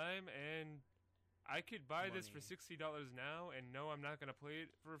 Limited time, and I could buy this for Money. $60 now, and know I'm not gonna play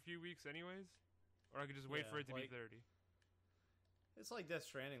it for a few weeks anyways, or I could just wait Yeah, for it to be like- 30. It's like Death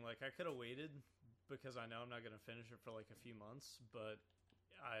Stranding. Like, I could have waited because I know I'm not going to finish it for like a few months, but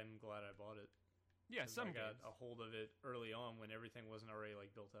I'm glad I bought it. Yeah, 'Cause some I got games. a hold of it early on when everything wasn't already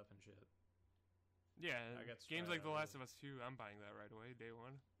like built up and shit. Yeah, I got games straight like out The of Last it. of Us 2, I'm buying that right away, day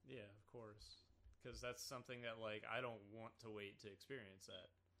one. Yeah, of course. Because that's something that like I don't want to wait to experience that.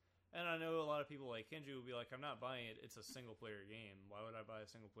 And I know a lot of people like Kenji will be like, I'm not buying it. It's a single player game. Why would I buy a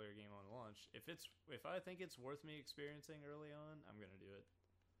single player game on launch? If I think it's worth me experiencing early on, I'm gonna do it.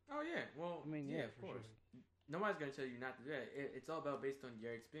 oh yeah, well, I mean, yeah, yeah, of for course. sure. Nobody's gonna tell you not to do that. It's all about based on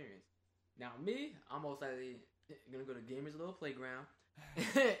your experience. Now, me, I'm most likely gonna go to Gamers Little Playground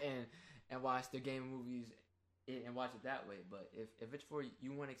and watch the game movies and watch it that way. But if it's for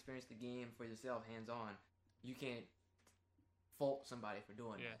you want to experience the game for yourself, hands on, you can't fault somebody for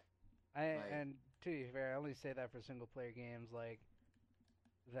doing Yeah. that. And to be fair, I only say that for single player games like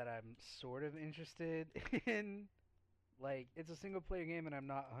that I'm sort of interested in. Like, it's a single player game and I'm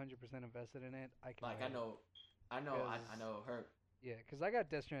not 100% invested in it. I can Like wait. I know her. Yeah, because I got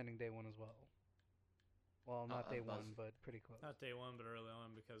Death Stranding day one as well. Well, not I day was about one, to- but pretty close. Not day one, but early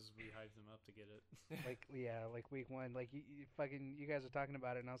on because we hyped them up to get it. Like, yeah, like week one. Like, you guys were talking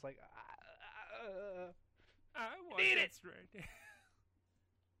about it, and I was like, I want Need that it. straight.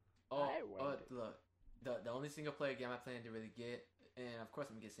 I want it. Look, the only single player game I plan to really get, and of course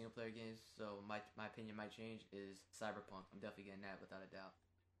I'm gonna get single player games, so my opinion might change, is Cyberpunk. I'm definitely getting that without a doubt.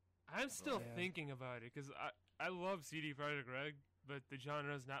 I'm still Yeah. thinking about it because I love CD Projekt Red, but the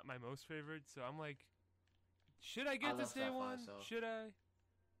genre is not my most favorite. So I'm like, should I get I this love day sci-fi, one? so- Should I?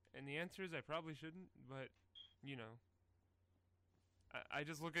 And the answer is I probably shouldn't. But you know, I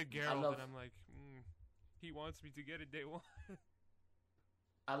just look at Geralt love- and I'm like, he wants me to get it day one.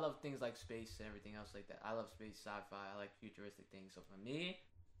 I love things like space and everything else like that. I love space, sci-fi. I like futuristic things. So for me,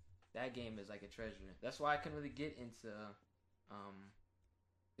 that game is like a treasure. That's why I couldn't really get into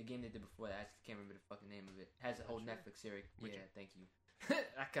the game they did before that. I just can't remember the fucking name of it. It has a whole Witcher? Netflix series. Witcher. Yeah, thank you.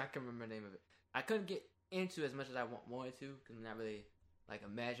 I can't remember the name of it. I couldn't get into as much as I wanted to because I'm not really like a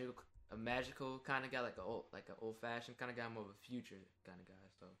magical kind of guy, like an old fashioned kind of guy. I'm more of a future kind of guy.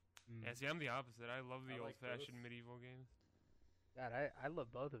 So Mm. Yeah, see, I'm the opposite. I love the I like old-fashioned both. medieval games. God, I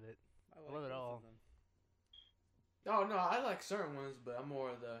love both of it. I love it all. oh no, I like certain ones, but I'm more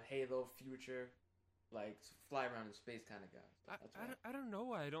of the Halo future, like fly around in space kind of guy. So that's why. I don't know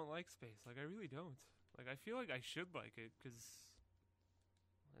why I don't like space. Like, I really don't. Like, I feel like I should like it because,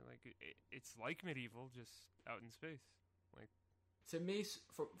 like, it's like medieval, just out in space. To me,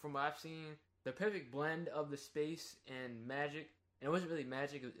 from what I've seen, the perfect blend of the space and magic, and it wasn't really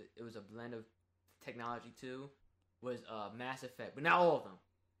magic, it was a blend of technology too, was Mass Effect, but not all of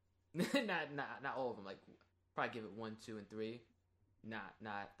them. not all of them. Like, probably give it 1, 2, and 3. Not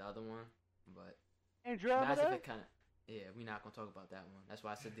the other one, but Mass Andromeda? Effect kind of. Yeah, we're not gonna talk about that one. That's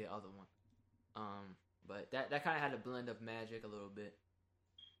why I said the other one. But that kind of had a blend of magic a little bit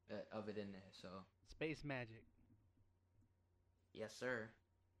of it in there. So Space magic. yes, sir.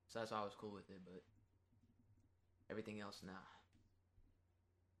 So that's why I was cool with it, but everything else, nah.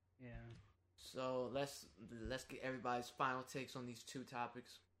 Yeah. So let's get everybody's final takes on these two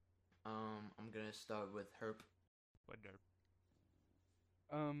topics. I'm gonna start with Herp. What derp?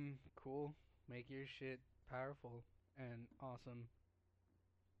 Cool. Make your shit powerful and awesome.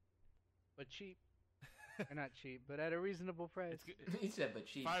 But cheap. Or not cheap, but at a reasonable price. It's good. He said, but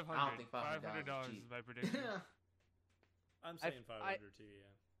cheap. $500. I don't think $500 $500 is is cheap. my prediction. I'm I- saying 500 too.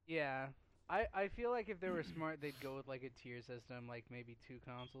 Yeah. Yeah. I feel like if they were smart, they'd go with like a tier system, like maybe 2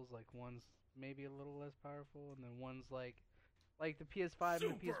 consoles, like one's maybe a little less powerful, and then one's like the PS5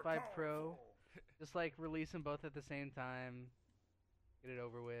 and the PS5 Pro. Just like release them both at the same time, get it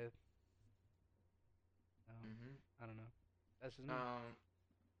over with. I don't know. That's just me.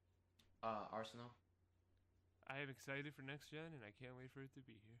 Arsenal, I am excited for next gen, and I can't wait for it to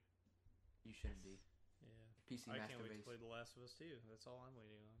be here. you shouldn't be. Yeah. PC I Master can't wait Race. to play The Last of Us 2. That's all I'm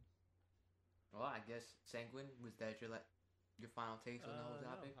waiting on. Well, I guess Sanguine was that Your final takes on the whole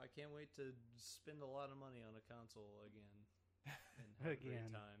topic? No, I can't wait to spend a lot of money on a console again and have a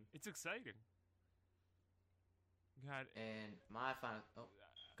great time. It's exciting. God. And my final. Oh,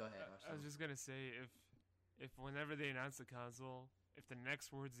 go ahead. I was just gonna say if whenever they announce the console, if the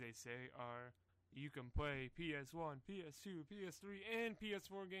next words they say are you can play PS1, PS2, PS3, and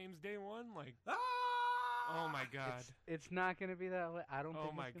PS4 games day one, like oh my god, it's not gonna be that way. I don't. Oh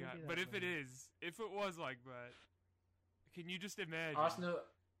think my it's gonna god! be that But if way. it was like that, can you just imagine? Arsenal,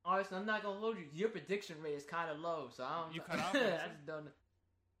 I'm not gonna hold you. Your prediction rate is kind of low, so I don't. You cut out. I just don't.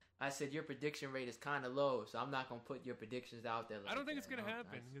 I said your prediction rate is kind of low, so I'm not gonna put your predictions out there. Like I don't think that. it's gonna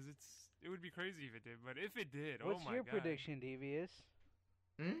happen because it would be crazy if it did. But if it did, oh What's my your god! prediction, Devious?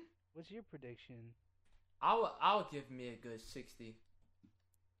 Hmm? What's your prediction? I would give me a good 60.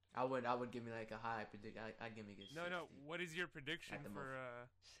 I would give me like a high prediction. I'd give me a good 60. No. What is your prediction At the for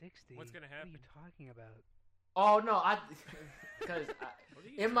 60. what's gonna happen? What are you talking about? Oh no, because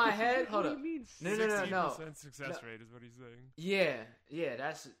in my head, hold What up. do you mean? No. 60% success rate is what he's saying. Yeah,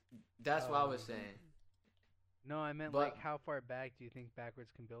 that's what I was saying. No, I meant But- like how far back do you think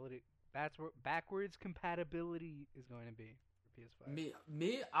backwards compatibility is going to be for PS5?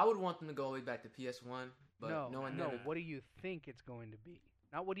 Me, I would want them to go all the way back to PS1, but no, knowing no. them, What do you think it's going to be?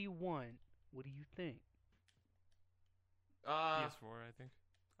 Not what do you want. What do you think? PS4, I think.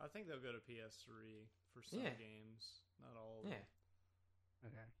 I think they'll go to PS3 for some Yeah. games, not all of yeah,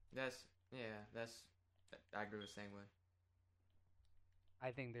 them. Okay. that's I agree with the same way.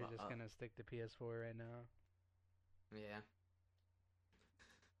 I think they're Well, just gonna stick to PS4 right now. Yeah,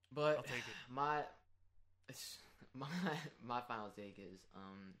 but I'll take it. my final take is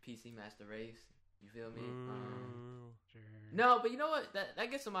PC Master Race. You feel me? Boo. Sure. No, but you know what? That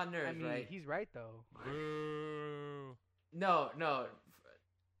gets on my nerves, I mean, right? he's right though. Boo. No.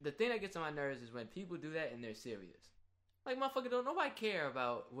 The thing that gets on my nerves is when people do that and they're serious. Like, motherfucker, don't nobody care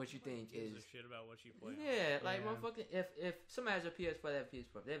about what you think Gives is. a shit about what you play. Yeah, like Yeah. motherfucker. If somebody has a PS4, they have a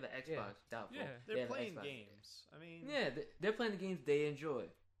PS4. If they have an Xbox, doubtful. Yeah. They They're have an playing Xbox. games. I mean, Yeah, they're playing the games they enjoy.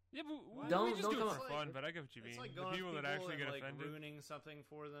 Yeah, but we Don't just do come it on. for fun. But I get what you mean. it's like The going people up that to actually people get and, like, offended. ruining something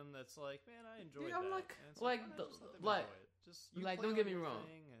for them. That's like, man, I enjoyed Yeah, I'm that. like- And it's like, why not just let them like- enjoy it? Just you like, play don't get on me your wrong.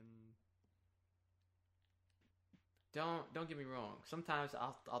 thing and Don't get me wrong. Sometimes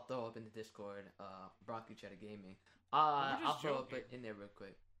I'll throw up in the Discord, Broccoli Cheddar Gaming. We're I'll just throw up joking. in there real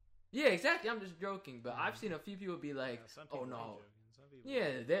quick. Yeah, exactly. I'm just joking, but I've seen a few people be like, yeah, some "Oh people no." ain't joking. Some people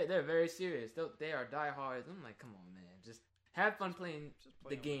Yeah, they're very serious. They are diehards. I'm like, come on, man. Just have fun playing. just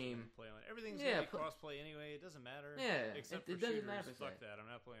play the on what you game. wanna play on. Everything's Yeah, gonna be pl- cross-play anyway. It doesn't matter. Yeah, except it for doesn't shooters. matter, Fuck Zach. that. I'm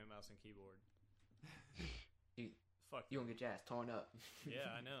not playing mouse and keyboard. You- Fuck. You gonna get your ass torn up. Yeah,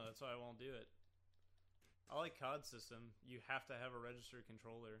 I know. That's why I won't do it. I like COD system. You have to have a registered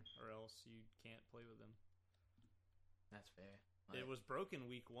controller, or else you can't play with them. That's fair. It was broken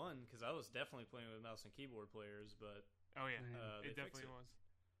week 1 because I was definitely playing with mouse and keyboard players, but Oh yeah, they it fixed definitely it. was.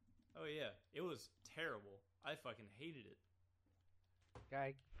 oh yeah, it was terrible. I fucking hated it.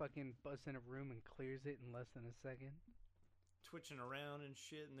 Guy fucking busts in a room and clears it in less than a second. Twitching around and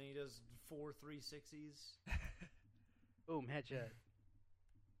shit, and then he does 4 360s. Boom, headshot.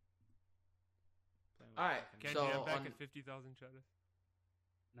 Playing with All right, fucking- Kenji, So, I'm back on- at 50,000 cheddar.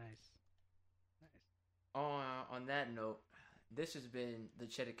 Nice. On that note, this has been the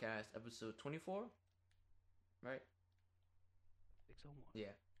Cheddar Cast episode 24, right? 601.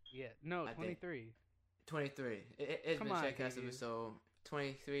 Yeah, Yeah. No, I think- 23. 23. It's Come been on, Cheddar Cast Devious. episode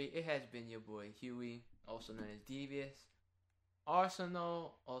 23. It has been your boy Huey, also known as Devious,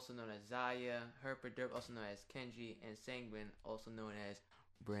 Arsenal, also known as Zaya, Herperderp, also known as Kenji, and Sanguine, also known as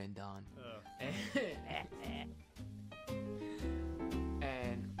Brandon.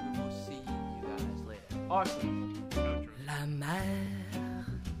 And we will see you guys later. Arsenal. Outro. La mer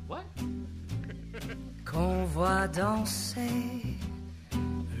What? qu'on voit danser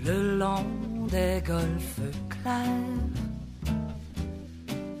le long des golfes clairs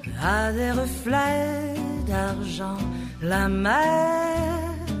a des reflets d'argent. La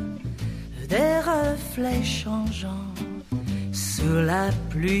mer, des reflets changeants sous la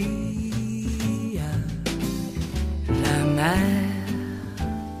pluie. La mer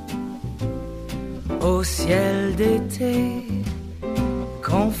au ciel d'été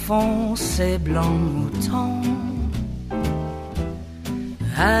confond ses blancs moutons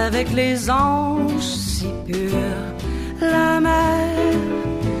avec les anges si purs. La mer,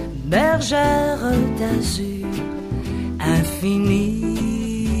 bergère d'azur infinie.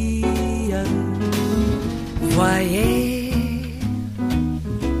 Voyez,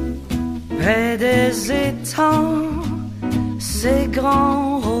 près des étangs, ces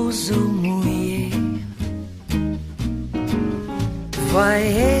grands roseaux mouillés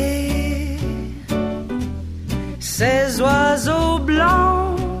Voyez ces oiseaux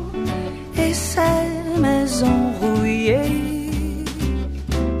blancs et ces maisons rouillées.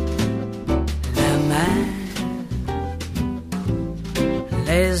 La mer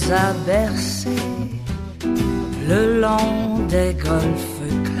les a bercés le long des golfes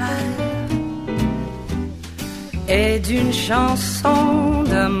clairs, et d'une chanson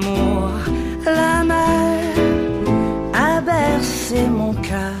d'amour la mer a bercé mon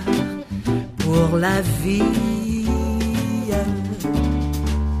cœur pour la vie.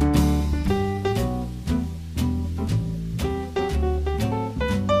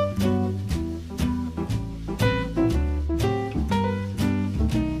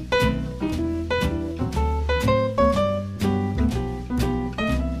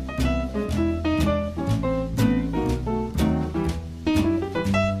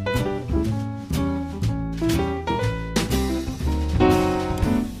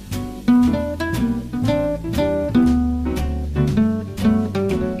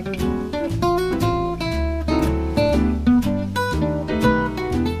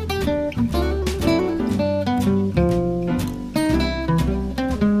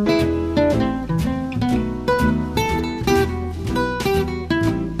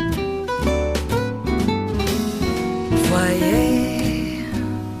 Voyez,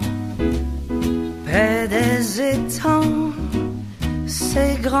 près des étangs,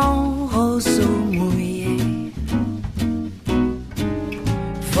 ces grands roseaux mouillés.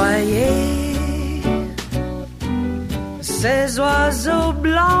 Voyez, ces oiseaux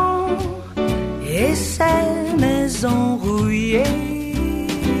blancs et ces maisons rouillées.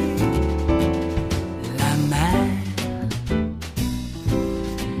 La mer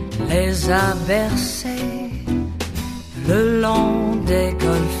les a bercés le long des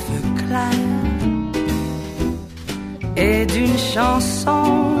golfes clairs, et d'une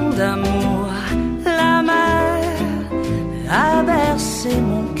chanson d'amour